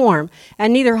lukewarm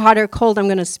and neither hot or cold, I'm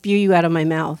going to spew you out of my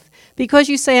mouth. Because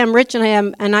you say I'm rich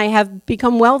and I have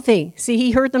become wealthy. See,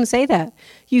 he heard them say that.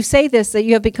 You say this, that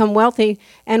you have become wealthy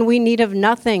and we need of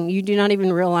nothing. You do not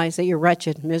even realize that you're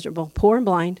wretched, miserable, poor and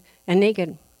blind, and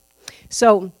naked.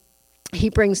 So he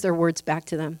brings their words back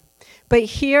to them. But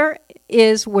here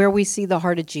is where we see the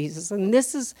heart of Jesus. And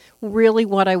this is really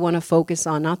what I want to focus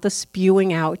on, not the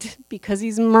spewing out, because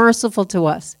he's merciful to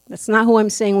us. That's not who I'm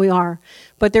saying we are.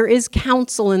 But there is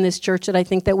counsel in this church that I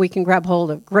think that we can grab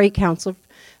hold of, great counsel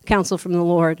from the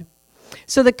Lord.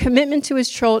 So the commitment to his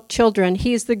children,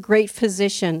 he is the great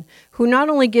physician who not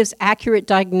only gives accurate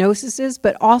diagnoses,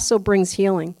 but also brings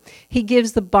healing. He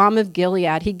gives the balm of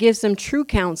Gilead. He gives them true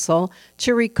counsel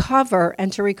to recover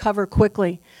and to recover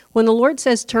quickly. When the Lord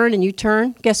says turn and you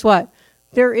turn, guess what?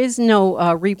 There is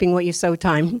no reaping what you sow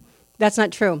time. That's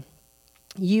not true.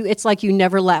 It's like you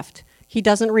never left. He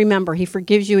doesn't remember. He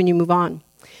forgives you and you move on.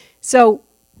 So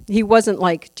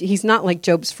he's not like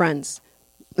Job's friends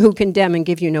who condemn and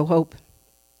give you no hope.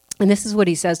 And this is what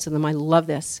he says to them. I love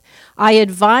this. I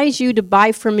advise you to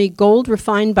buy from me gold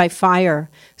refined by fire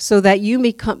so that you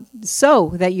may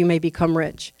become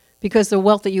rich, because the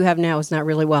wealth that you have now is not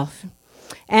really wealth.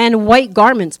 And white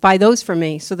garments, buy those from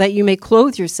me so that you may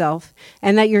clothe yourself,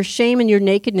 and that your shame and your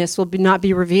nakedness will not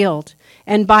be revealed.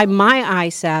 And buy my eye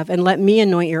salve and let me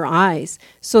anoint your eyes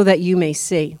so that you may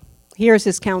see. Here's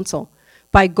his counsel.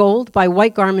 Buy gold, buy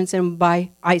white garments, and buy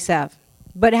eye salve.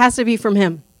 But it has to be from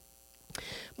him.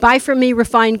 Buy from me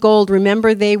refined gold.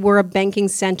 Remember, they were a banking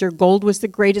center. Gold was the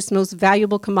greatest, most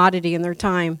valuable commodity in their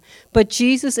time. But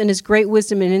Jesus, in his great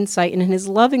wisdom and insight and in his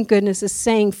love and goodness, is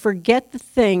saying, forget the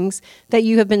things that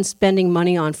you have been spending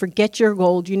money on. Forget your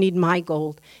gold. You need my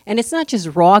gold. And it's not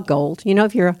just raw gold. You know,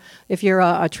 if you're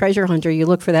a treasure hunter, you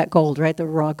look for that gold, right? The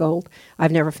raw gold.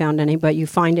 I've never found any, but you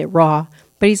find it raw.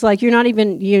 But he's like, you're not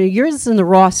even, yours is in the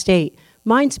raw state.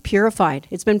 Mine's purified.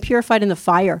 It's been purified in the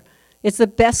fire. It's the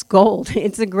best gold.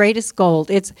 It's the greatest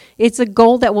gold. It's a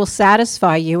gold that will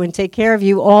satisfy you and take care of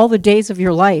you all the days of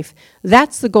your life.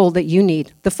 That's the gold that you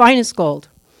need, the finest gold,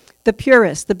 the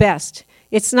purest, the best.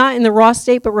 It's not in the raw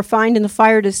state, but refined in the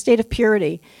fire to a state of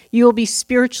purity. You will be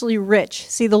spiritually rich.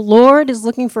 See, the Lord is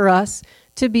looking for us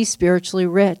to be spiritually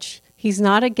rich. He's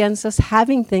not against us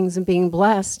having things and being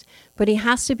blessed, but he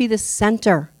has to be the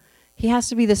center. He has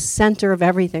to be the center of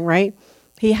everything, right?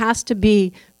 He has to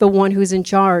be the one who's in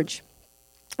charge.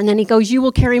 And then he goes, you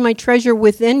will carry my treasure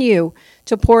within you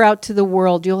to pour out to the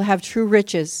world. You'll have true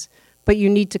riches, but you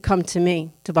need to come to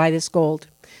me to buy this gold.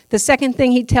 The second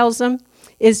thing he tells them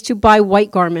is to buy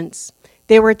white garments.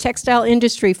 They were a textile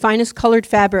industry, finest colored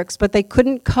fabrics, but they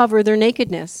couldn't cover their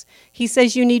nakedness. He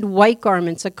says you need white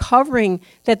garments, a covering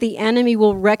that the enemy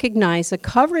will recognize, a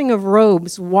covering of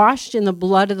robes washed in the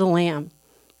blood of the Lamb.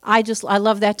 I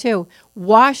love that too.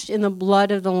 Washed in the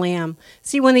blood of the Lamb.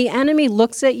 See, when the enemy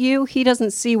looks at you, he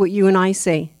doesn't see what you and I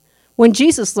see. When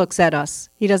Jesus looks at us,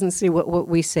 he doesn't see what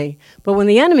we see. But when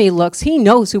the enemy looks, he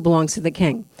knows who belongs to the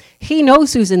king. He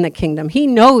knows who's in the kingdom. He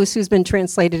knows who's been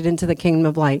translated into the kingdom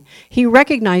of light. He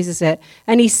recognizes it,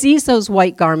 and he sees those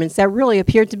white garments that really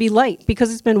appear to be light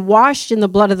because it's been washed in the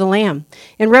blood of the Lamb.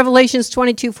 In Revelations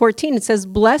 22:14, it says,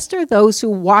 blessed are those who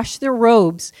wash their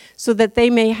robes so that they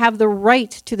may have the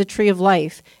right to the tree of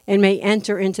life and may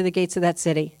enter into the gates of that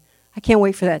city. I can't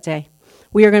wait for that day.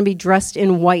 We are going to be dressed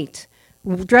in white.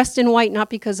 Dressed in white,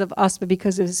 not because of us, but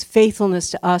because of his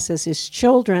faithfulness to us as his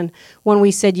children when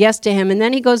we said yes to him. And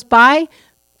then he goes, buy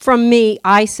from me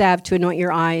eye salve to anoint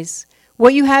your eyes.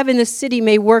 What you have in the city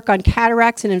may work on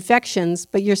cataracts and infections,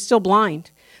 but you're still blind.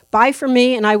 Buy from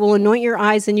me and I will anoint your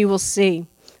eyes and you will see.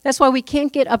 That's why we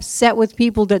can't get upset with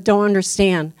people that don't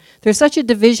understand. There's such a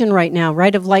division right now,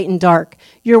 right, of light and dark.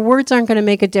 Your words aren't going to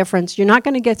make a difference. You're not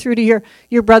going to get through to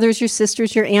your brothers, your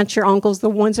sisters, your aunts, your uncles,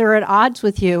 the ones that are at odds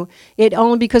with you. It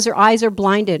only because their eyes are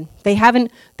blinded. They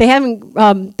haven't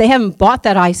bought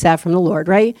that eye salve from the Lord,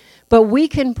 right? But we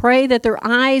can pray that their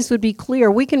eyes would be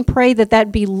clear. We can pray that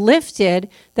that be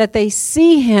lifted, that they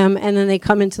see him, and then they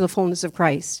come into the fullness of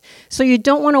Christ. So you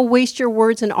don't want to waste your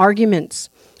words in arguments.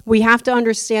 We have to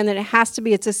understand that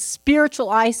it's a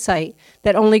spiritual eyesight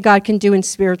that only God can do in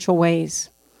spiritual ways.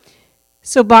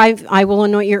 So I will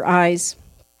anoint your eyes.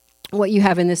 What you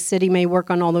have in this city may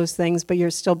work on all those things, but you're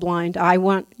still blind.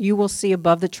 You will see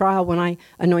above the trial when I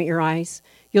anoint your eyes.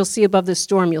 You'll see above the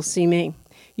storm, you'll see me.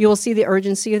 You will see the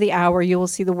urgency of the hour. You will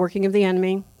see the working of the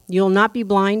enemy. You will not be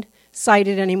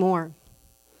blind-sighted anymore.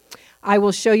 I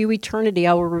will show you eternity.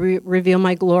 I will reveal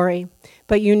my glory.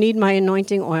 But you need my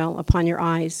anointing oil upon your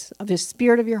eyes of the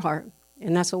spirit of your heart.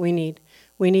 And that's what we need.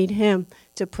 We need him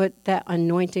to put that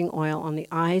anointing oil on the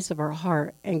eyes of our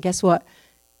heart. And guess what?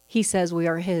 He says we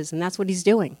are his, and that's what he's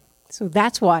doing. So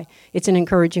that's why it's an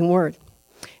encouraging word.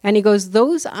 And he goes,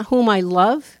 those whom I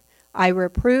love, I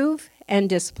reprove and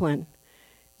discipline.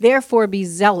 Therefore be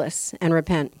zealous and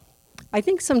repent. I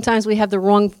think sometimes we have the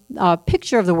wrong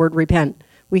picture of the word repent.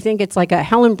 We think it's like a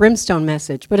hell and brimstone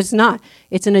message, but it's not.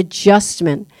 It's an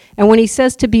adjustment. And when he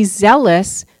says to be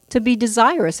zealous, to be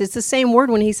desirous, it's the same word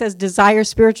when he says desire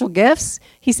spiritual gifts.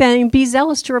 He's saying be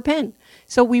zealous to repent.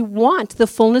 So we want the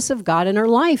fullness of God in our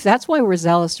life. That's why we're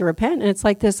zealous to repent. And it's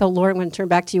like this, oh, Lord, I'm going to turn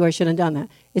back to you. I shouldn't have done that.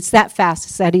 It's that fast.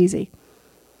 It's that easy.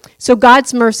 So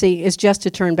God's mercy is just to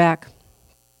turn back.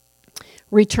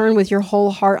 Return with your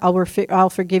whole heart. I'll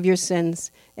forgive your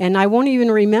sins. And I won't even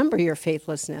remember your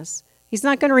faithlessness. He's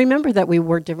not going to remember that we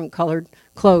wore different colored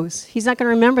clothes. He's not going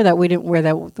to remember that we didn't wear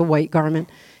the white garment.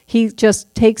 He just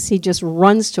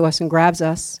runs to us and grabs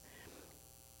us.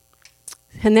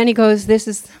 And then he goes, this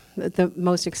is the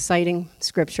most exciting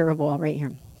scripture of all right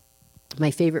here.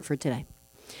 My favorite for today.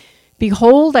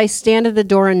 Behold, I stand at the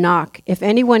door and knock. If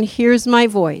anyone hears my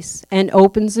voice and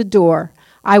opens the door,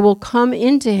 I will come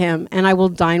into him and I will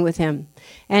dine with him,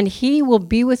 and he will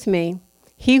be with me.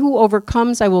 He who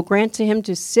overcomes, I will grant to him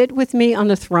to sit with me on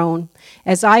the throne,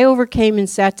 as I overcame and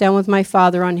sat down with my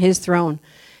Father on his throne.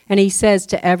 And he says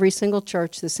to every single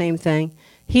church the same thing.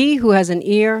 He who has an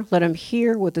ear, let him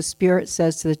hear what the Spirit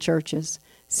says to the churches.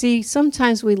 See,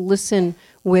 sometimes we listen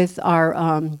with our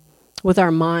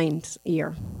mind's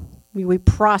ear. We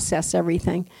process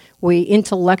everything. We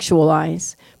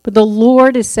intellectualize. But the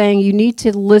Lord is saying you need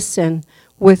to listen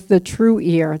with the true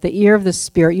ear, the ear of the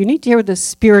Spirit. You need to hear what the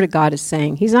Spirit of God is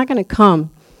saying. He's not going to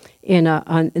come in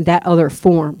that other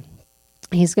form.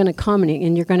 He's going to come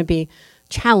and you're going to be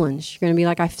challenged. You're going to be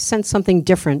like, I sense something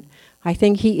different. I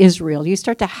think he is real. You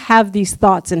start to have these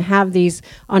thoughts and have these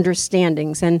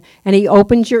understandings, and he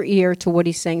opens your ear to what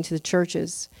he's saying to the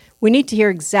churches. We need to hear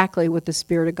exactly what the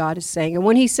Spirit of God is saying. And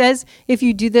when he says, if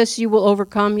you do this, you will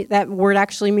overcome, that word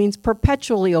actually means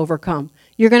perpetually overcome.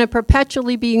 You're going to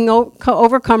perpetually be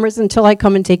overcomers until I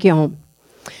come and take you home.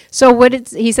 So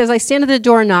he says, I stand at the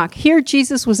door and knock. Here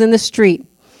Jesus was in the street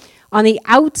on the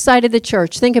outside of the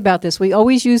church. Think about this. We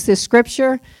always use this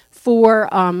scripture for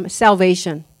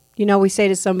salvation. You know, we say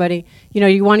to somebody,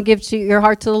 you want to give your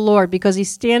heart to the Lord because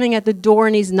he's standing at the door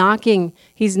and he's knocking.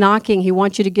 He's knocking. He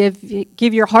wants you to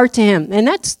give your heart to him. And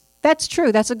that's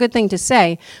true. That's a good thing to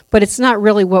say, but it's not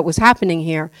really what was happening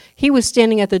here. He was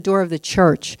standing at the door of the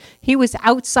church. He was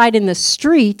outside in the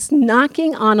streets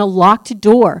knocking on a locked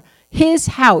door. His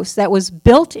house that was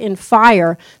built in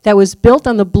fire, that was built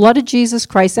on the blood of Jesus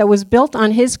Christ, that was built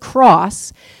on his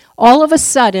cross, all of a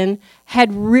sudden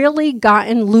had really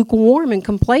gotten lukewarm and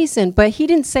complacent. But he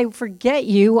didn't say, forget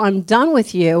you, I'm done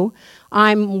with you,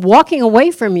 I'm walking away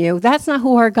from you. That's not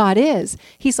who our God is.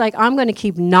 He's like, I'm going to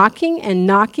keep knocking and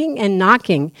knocking and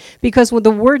knocking. Because what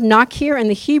the word knock here in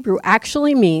the Hebrew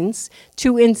actually means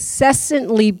to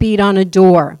incessantly beat on a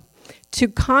door, to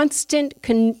constant,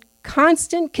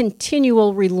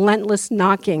 continual, relentless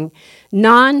knocking,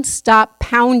 non-stop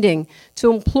pounding,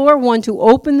 to implore one to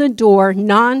open the door,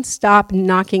 non-stop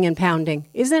knocking and pounding.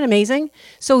 Isn't it amazing?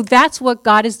 So that's what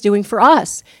God is doing for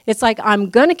us. It's like, I'm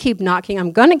going to keep knocking,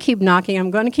 I'm going to keep knocking, I'm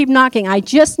going to keep knocking. I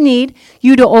just need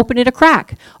you to open it a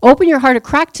crack. Open your heart a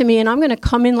crack to me, and I'm going to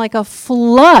come in like a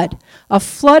flood. A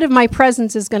flood of my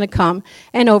presence is going to come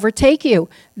and overtake you.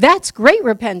 That's great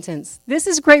repentance. This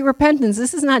is great repentance.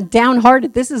 This is not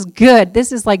downhearted. This is good.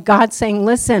 This is like God saying,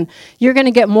 listen, you're going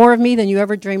to get more of me than you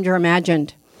ever dreamed or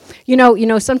imagined. You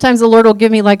know, sometimes the Lord will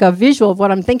give me like a visual of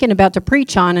what I'm thinking about to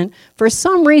preach on, and for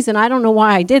some reason, I don't know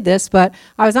why I did this, but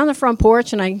I was on the front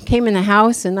porch, and I came in the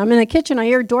house, and I'm in the kitchen, I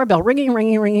hear a doorbell ringing,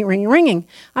 ringing, ringing, ringing, ringing.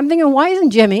 I'm thinking, why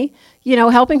isn't Jimmy,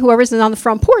 helping whoever's on the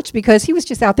front porch, because he was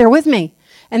just out there with me.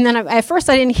 And then at first,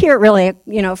 I didn't hear it really,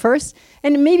 at first,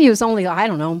 and maybe it was only, I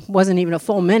don't know, wasn't even a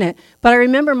full minute, but I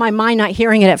remember my mind not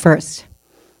hearing it at first.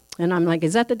 And I'm like,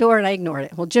 is that the door? And I ignored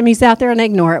it. Well, Jimmy's out there, and I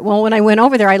ignore it. Well, when I went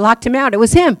over there, I locked him out. It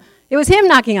was him. It was him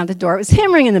knocking on the door. It was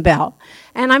him ringing the bell.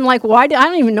 And I'm like, I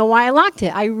don't even know why I locked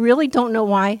it. I really don't know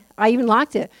why I even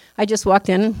locked it. I just walked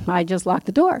in, and I just locked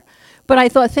the door. But I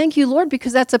thought, thank you, Lord,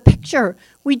 because that's a picture.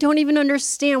 We don't even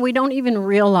understand. We don't even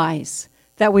realize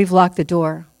that we've locked the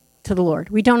door to the Lord.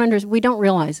 We don't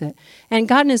realize it. And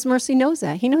God in his mercy knows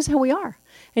that. He knows how we are.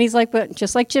 And he's like, but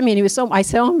just like Jimmy, and I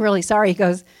said, I'm really sorry. He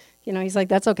goes, he's like,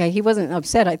 that's okay. He wasn't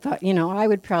upset. I thought, I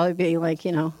would probably be like,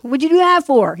 what'd you do that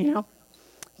for,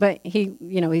 But he,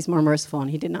 he's more merciful,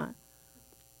 and he did not.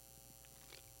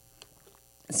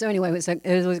 So anyway,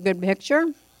 it was a good picture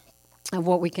of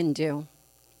what we can do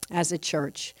as a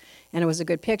church. And it was a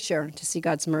good picture to see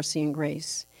God's mercy and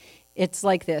grace. It's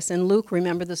like this. In Luke,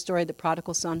 remember the story of the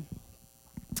prodigal son?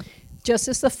 Just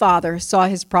as the father saw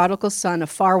his prodigal son a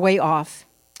far way off,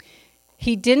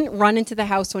 he didn't run into the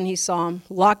house when he saw him,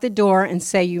 lock the door, and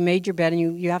say, you made your bed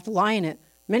and you have to lie in it.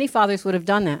 Many fathers would have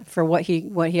done that for what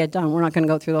he had done. We're not going to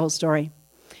go through the whole story.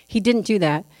 He didn't do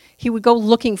that. He would go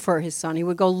looking for his son. He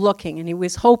would go looking, and he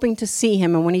was hoping to see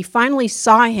him. And when he finally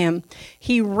saw him,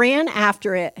 he ran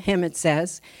after him, it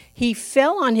says. He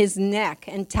fell on his neck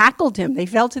and tackled him. They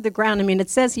fell to the ground. It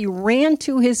says he ran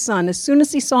to his son. As soon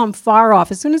as he saw him far off,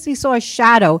 as soon as he saw a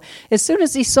shadow, as soon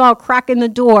as he saw a crack in the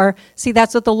door, see,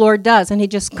 that's what the Lord does. And he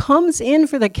just comes in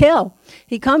for the kill.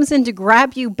 He comes in to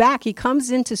grab you back. He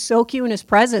comes in to soak you in his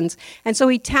presence. And so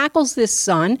he tackles this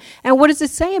son. And what does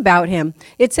it say about him?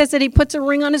 It says that he puts a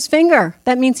ring on his finger.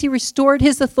 That means he restored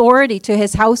his authority to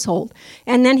his household.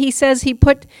 And then he says he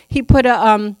put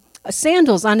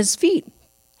sandals on his feet.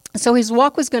 So his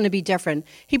walk was going to be different.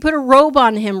 He put a robe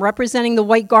on him representing the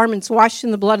white garments washed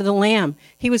in the blood of the Lamb.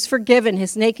 He was forgiven.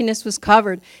 His nakedness was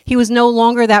covered. He was no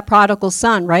longer that prodigal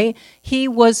son, right? He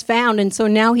was found, and so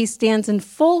now he stands in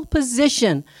full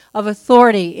position of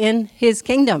authority in his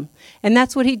kingdom. And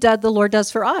that's what the Lord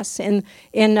does for us. In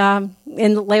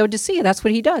Laodicea, that's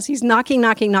what he does. He's knocking.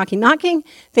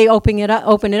 They open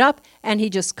it up, and he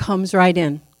just comes right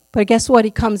in. But guess what?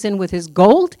 He comes in with his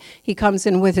gold, he comes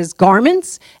in with his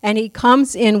garments, and he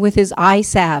comes in with his eye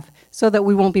salve so that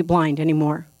we won't be blind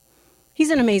anymore.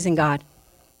 He's an amazing God.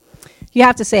 You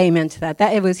have to say amen to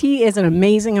that. He is an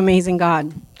amazing, amazing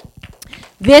God.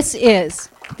 This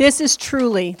is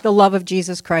truly the love of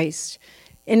Jesus Christ.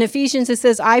 In Ephesians it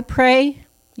says, I pray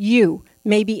you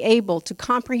may be able to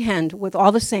comprehend with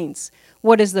all the saints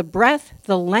what is the breadth,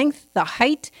 the length, the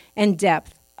height, and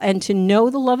depth, and to know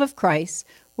the love of Christ,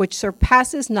 which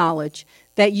surpasses knowledge,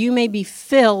 that you may be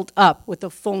filled up with the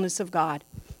fullness of God.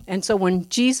 And so when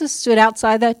Jesus stood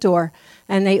outside that door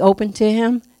and they opened to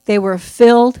him, they were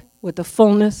filled with the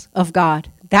fullness of God.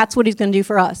 That's what he's going to do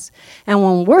for us. And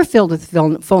when we're filled with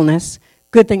fullness,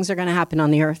 good things are going to happen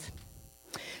on the earth.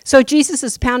 So Jesus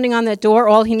is pounding on that door.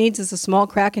 All he needs is a small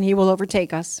crack and he will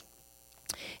overtake us.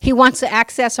 He wants to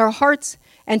access our hearts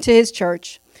and to his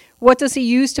church. What does he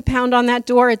use to pound on that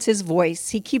door? It's his voice.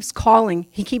 He keeps calling.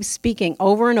 He keeps speaking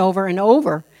over and over and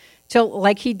over, till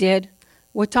like he did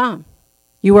with Tom.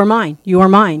 You are mine. You are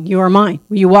mine. You are mine.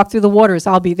 When you walk through the waters,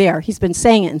 I'll be there. He's been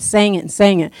saying it and saying it and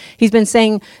saying it. He's been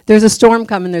saying, there's a storm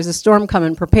coming. There's a storm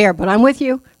coming. Prepare. But I'm with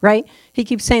you, right? He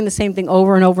keeps saying the same thing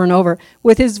over and over and over.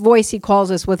 With his voice, he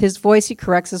calls us. With his voice, he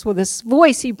corrects us. With his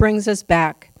voice, he brings us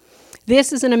back.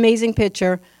 This is an amazing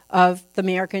picture of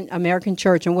the American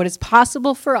church and what is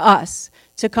possible for us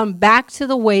to come back to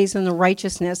the ways and the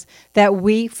righteousness that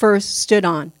we first stood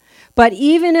on. But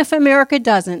even if America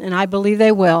doesn't, and I believe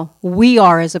they will, we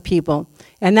are as a people.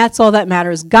 And that's all that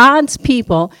matters. God's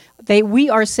people, we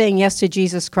are saying yes to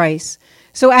Jesus Christ.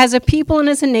 So as a people and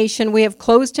as a nation, we have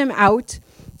closed him out,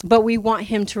 but we want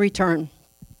him to return.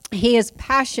 He is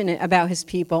passionate about his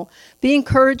people. Be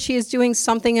encouraged, he is doing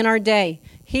something in our day.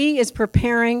 He is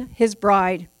preparing his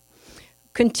bride.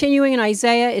 Continuing in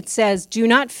Isaiah, it says, do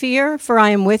not fear, for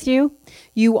I am with you.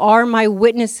 You are my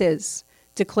witnesses,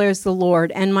 declares the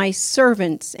Lord, and my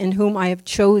servants in whom I have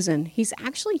chosen. He's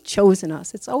actually chosen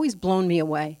us. It's always blown me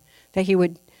away that he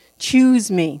would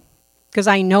choose me, because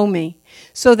I know me,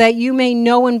 so that you may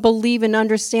know and believe and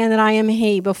understand that I am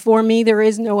he. Before me there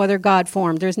is no other God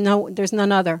formed. There's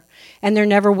none other, and there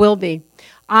never will be.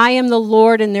 I am the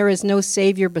Lord, and there is no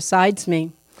Savior besides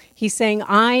me. He's saying,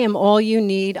 I am all you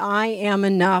need. I am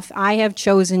enough. I have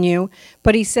chosen you.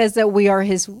 But he says that we are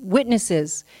his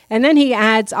witnesses. And then he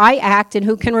adds, I act, and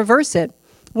who can reverse it?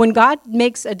 When God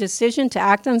makes a decision to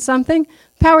act on something,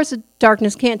 powers of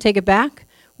darkness can't take it back.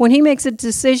 When he makes a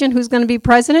decision who's going to be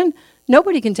president,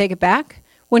 nobody can take it back.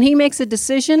 When he makes a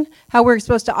decision how we're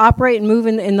supposed to operate and move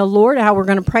in the Lord, how we're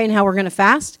going to pray and how we're going to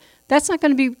fast, that's not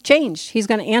going to be changed. He's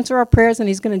going to answer our prayers, and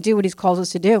he's going to do what he's called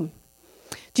us to do.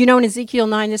 Do you know in Ezekiel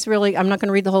 9, I'm not going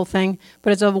to read the whole thing,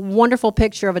 but it's a wonderful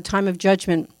picture of a time of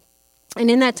judgment. And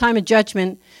in that time of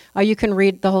judgment, you can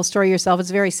read the whole story yourself. It's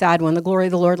a very sad one. The glory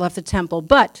of the Lord left the temple.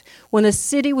 But when the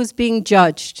city was being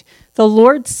judged, the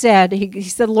Lord said,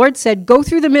 the Lord said, go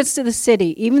through the midst of the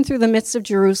city, even through the midst of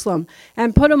Jerusalem,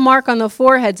 and put a mark on the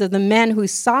foreheads of the men who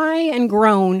sigh and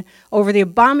groan over the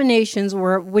abominations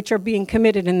which are being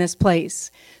committed in this place.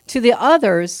 To the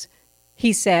others,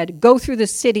 he said, go through the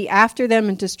city after them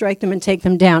and to strike them and take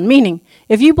them down. Meaning,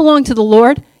 if you belong to the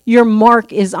Lord, your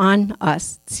mark is on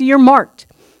us. See, you're marked.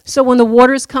 So when the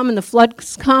waters come and the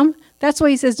floods come, that's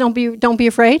why he says don't be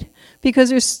afraid, because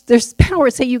there's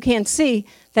powers that you can't see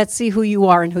that see who you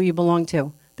are and who you belong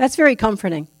to. That's very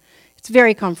comforting. It's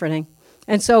very comforting.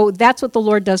 And so that's what the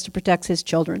Lord does to protect his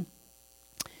children.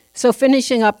 So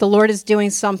finishing up, the Lord is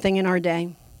doing something in our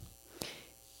day.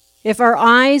 If our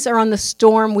eyes are on the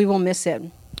storm, we will miss it.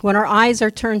 When our eyes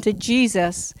are turned to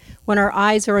Jesus, when our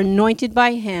eyes are anointed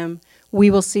by him,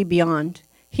 we will see beyond.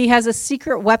 He has a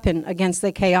secret weapon against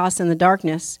the chaos and the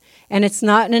darkness, and it's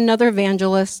not another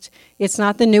evangelist, it's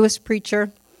not the newest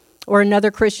preacher or another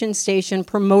Christian station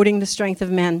promoting the strength of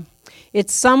men.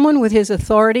 It's someone with his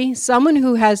authority, someone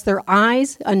who has their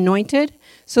eyes anointed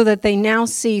so that they now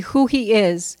see who he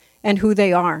is and who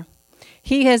they are.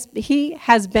 He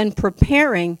has been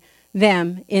preparing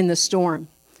them in the storm.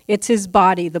 It's his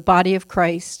body, the body of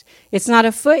Christ. It's not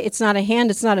a foot, it's not a hand,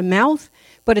 it's not a mouth,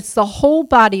 but it's the whole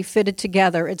body fitted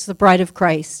together. It's the bride of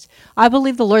Christ. I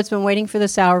believe the Lord's been waiting for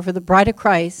this hour for the bride of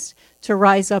Christ to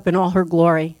rise up in all her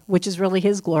glory, which is really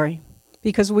his glory.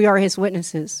 because we are his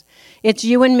witnesses. It's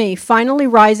you and me finally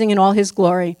rising in all his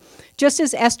glory. Just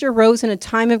as Esther rose in a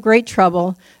time of great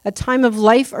trouble, a time of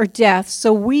life or death,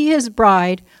 so we, his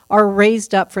bride, are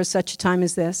raised up for such a time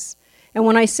as this. And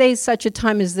when I say such a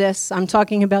time as this, I'm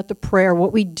talking about the prayer,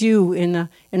 what we do in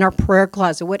our prayer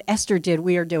closet. What Esther did,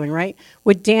 we are doing, right?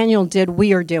 What Daniel did,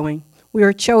 we are doing. We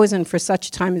are chosen for such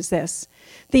a time as this.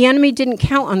 The enemy didn't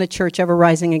count on the church ever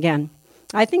rising again.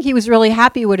 I think he was really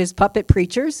happy with his puppet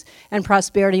preachers and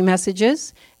prosperity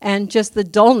messages and just the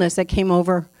dullness that came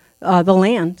over the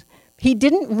land. He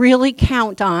didn't really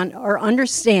count on or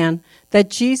understand that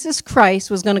Jesus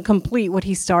Christ was going to complete what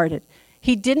he started.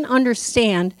 He didn't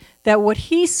understand that what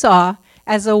he saw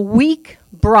as a weak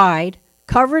bride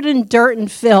covered in dirt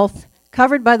and filth,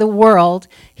 covered by the world,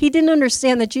 he didn't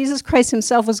understand that Jesus Christ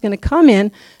himself was going to come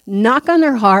in, knock on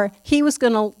their heart. They were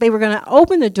going to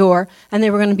open the door, and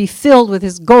they were going to be filled with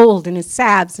his gold and his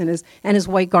salves and his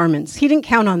white garments. He didn't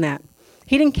count on that.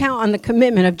 He didn't count on the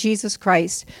commitment of Jesus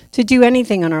Christ to do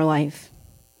anything in our life.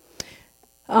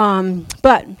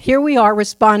 But here we are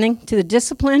responding to the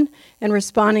discipline and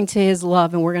responding to his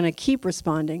love, and we're going to keep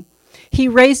responding. He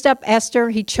raised up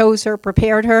Esther. He chose her,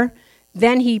 prepared her.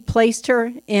 Then he placed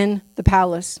her in the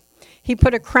palace. He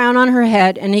put a crown on her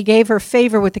head, and he gave her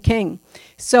favor with the king,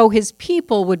 so his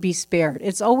people would be spared.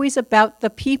 It's always about the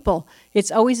people. It's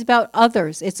always about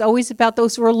others. It's always about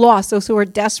those who are lost, those who are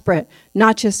desperate,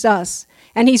 not just us.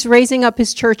 And he's raising up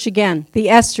his church again. The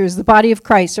Esthers, the body of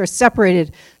Christ, are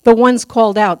separated, the ones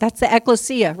called out. That's the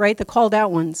ecclesia, right? The called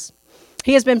out ones.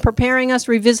 He has been preparing us,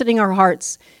 revisiting our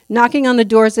hearts, knocking on the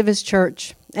doors of his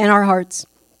church and our hearts.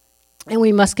 And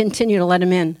we must continue to let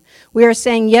him in. We are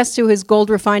saying yes to his gold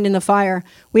refined in the fire.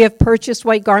 We have purchased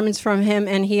white garments from him,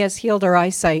 and he has healed our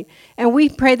eyesight. And we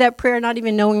pray that prayer not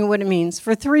even knowing what it means.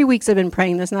 For 3 weeks I've been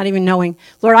praying this, not even knowing.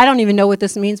 Lord, I don't even know what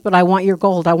this means, but I want your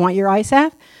gold. I want your eye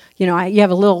salve. You know, you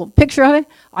have a little picture of it.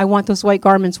 I want those white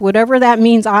garments. Whatever that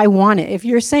means, I want it. If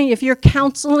you're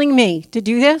counseling me to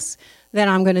do this, then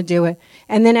I'm going to do it.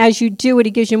 And then as you do it,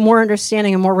 he gives you more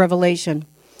understanding and more revelation.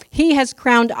 He has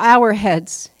crowned our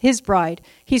heads, his bride.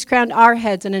 He's crowned our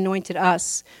heads and anointed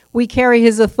us. We carry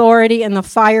his authority, and the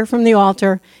fire from the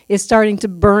altar is starting to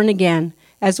burn again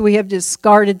as we have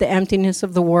discarded the emptiness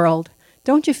of the world.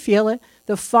 Don't you feel it?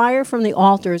 The fire from the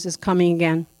altars is coming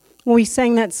again. When we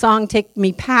sang that song, Take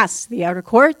Me Past the Outer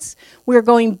Courts, we're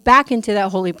going back into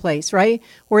that holy place, right?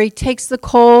 Where he takes the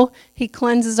coal, he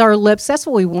cleanses our lips. That's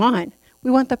what we want. We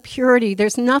want the purity.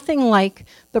 There's nothing like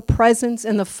the presence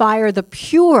and the fire, the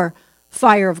pure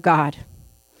fire of God.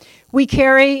 We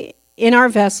carry in our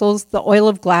vessels the oil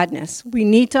of gladness. We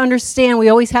need to understand we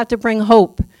always have to bring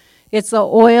hope. It's the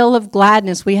oil of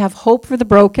gladness. We have hope for the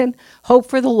broken, hope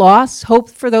for the lost, hope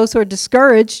for those who are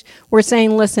discouraged. We're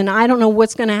saying, listen, I don't know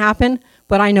what's going to happen,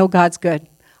 but I know God's good.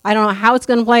 I don't know how it's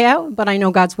going to play out, but I know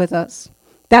God's with us.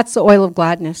 That's the oil of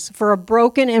gladness. For a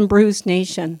broken and bruised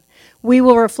nation, we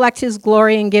will reflect his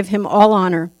glory and give him all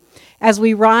honor. As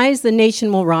we rise, the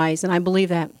nation will rise, and I believe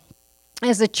that.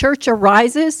 As the church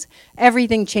arises,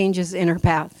 everything changes in her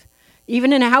path.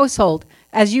 Even in a household,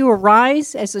 as you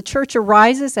arise, as the church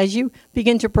arises, as you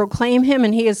begin to proclaim him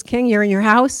and he is king, you're in your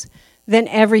house, then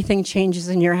everything changes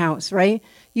in your house, right?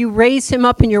 You raise him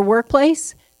up in your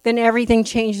workplace, then everything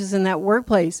changes in that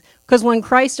workplace. Because when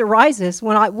Christ arises,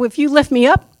 if you lift me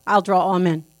up, I'll draw all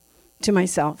men to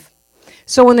myself.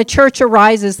 So when the church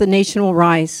arises, the nation will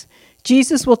rise.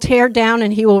 Jesus will tear down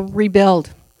and he will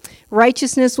rebuild.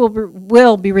 Righteousness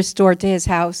will be restored to his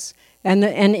house and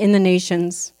in the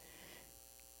nations.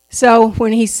 So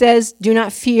when he says, do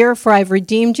not fear, for I have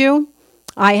redeemed you,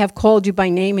 I have called you by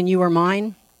name and you are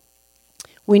mine,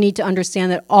 we need to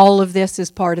understand that all of this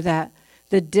is part of that.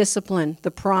 The discipline,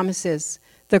 the promises,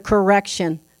 the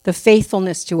correction, the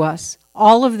faithfulness to us.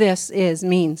 All of this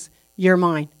means you're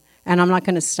mine, and I'm not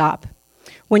going to stop.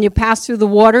 When you pass through the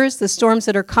waters, the storms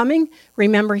that are coming,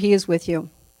 remember he is with you.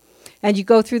 And you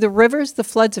go through the rivers, the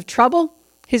floods of trouble,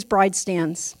 his bride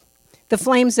stands. The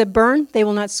flames that burn, they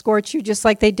will not scorch you, just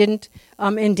like they didn't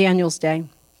in Daniel's day.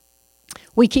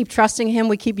 We keep trusting him.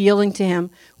 We keep yielding to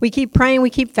him. We keep praying. We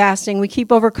keep fasting. We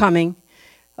keep overcoming.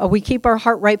 We keep our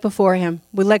heart right before him.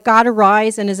 We let God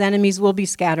arise, and his enemies will be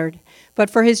scattered. But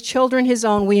for his children, his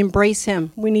own, we embrace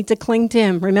him. We need to cling to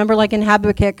him. Remember, like in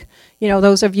Habakkuk,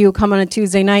 those of you who come on a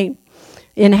Tuesday night,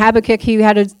 in Habakkuk, he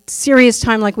had a serious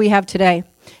time like we have today.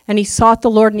 And he sought the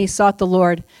Lord, and he sought the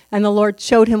Lord. And the Lord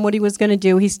showed him what he was going to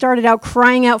do. He started out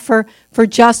crying out for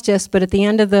justice, but at the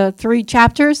end of the 3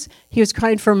 chapters, he was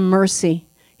crying for mercy.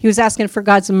 He was asking for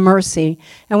God's mercy.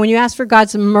 And when you ask for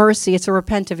God's mercy, it's a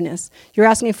repentativeness. You're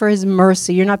asking for his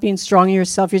mercy. You're not being strong in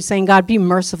yourself. You're saying, God, be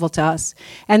merciful to us.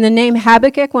 And the name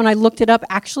Habakkuk, when I looked it up,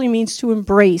 actually means to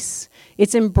embrace.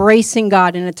 It's embracing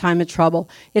God in a time of trouble.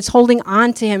 It's holding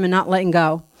on to him and not letting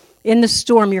go. In the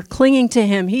storm, you're clinging to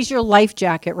him. He's your life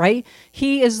jacket, right?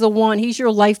 He is the one. He's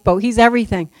your lifeboat. He's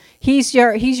everything. He's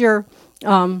your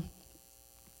I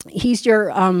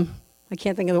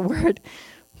can't think of the word.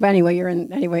 But anyway,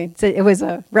 it was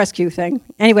a rescue thing.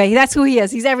 Anyway, that's who he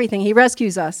is. He's everything. He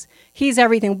rescues us. He's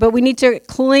everything. But we need to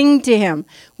cling to him.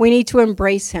 We need to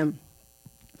embrace him.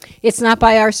 It's not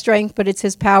by our strength, but it's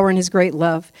his power and his great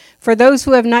love. For those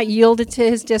who have not yielded to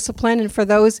his discipline, and for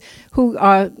those who,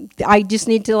 I just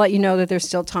need to let you know that there's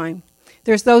still time.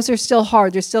 There's those who are still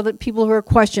hard. There's still the people who are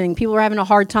questioning. People are having a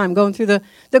hard time going through the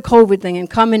COVID thing and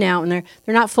coming out, and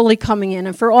they're not fully coming in.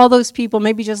 And for all those people,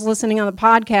 maybe just listening on the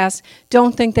podcast,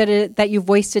 don't think that you've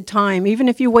wasted time. Even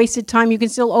if you wasted time, you can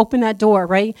still open that door,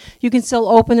 right? You can still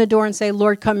open the door and say,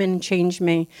 Lord, come in and change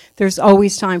me. There's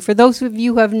always time. For those of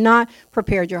you who have not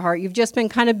prepared your heart, you've just been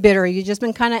kind of bitter, you've just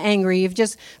been kind of angry, you've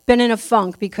just been in a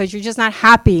funk because you're just not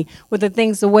happy with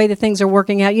the way the things are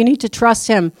working out. You need to trust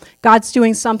him. God's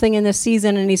doing something in this season,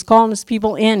 and he's calling his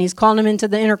people in. He's calling them into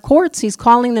the inner courts. He's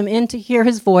calling them in to hear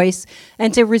his voice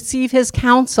and to receive his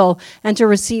counsel and to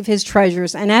receive his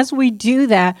treasures. And as we do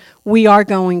that, we are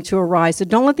going to arise. So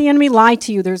don't let the enemy lie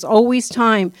to you. There's always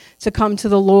time to come to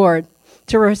the Lord,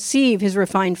 to receive his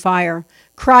refined fire.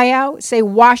 Cry out, say,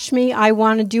 wash me. I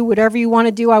want to do whatever you want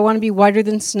to do. I want to be whiter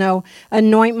than snow.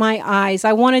 Anoint my eyes.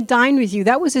 I want to dine with you.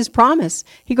 That was his promise.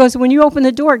 He goes, when you open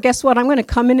the door, guess what? I'm going to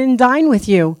come in and dine with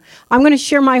you. I'm going to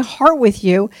share my heart with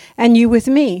you and you with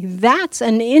me. That's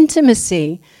an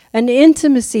intimacy. An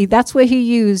intimacy. That's what he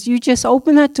used. You just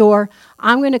open that door.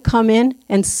 I'm going to come in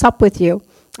and sup with you.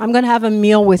 I'm going to have a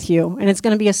meal with you, and it's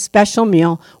going to be a special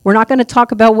meal. We're not going to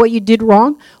talk about what you did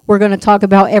wrong. We're going to talk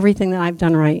about everything that I've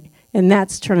done right. And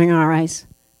that's turning our eyes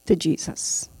to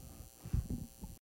Jesus.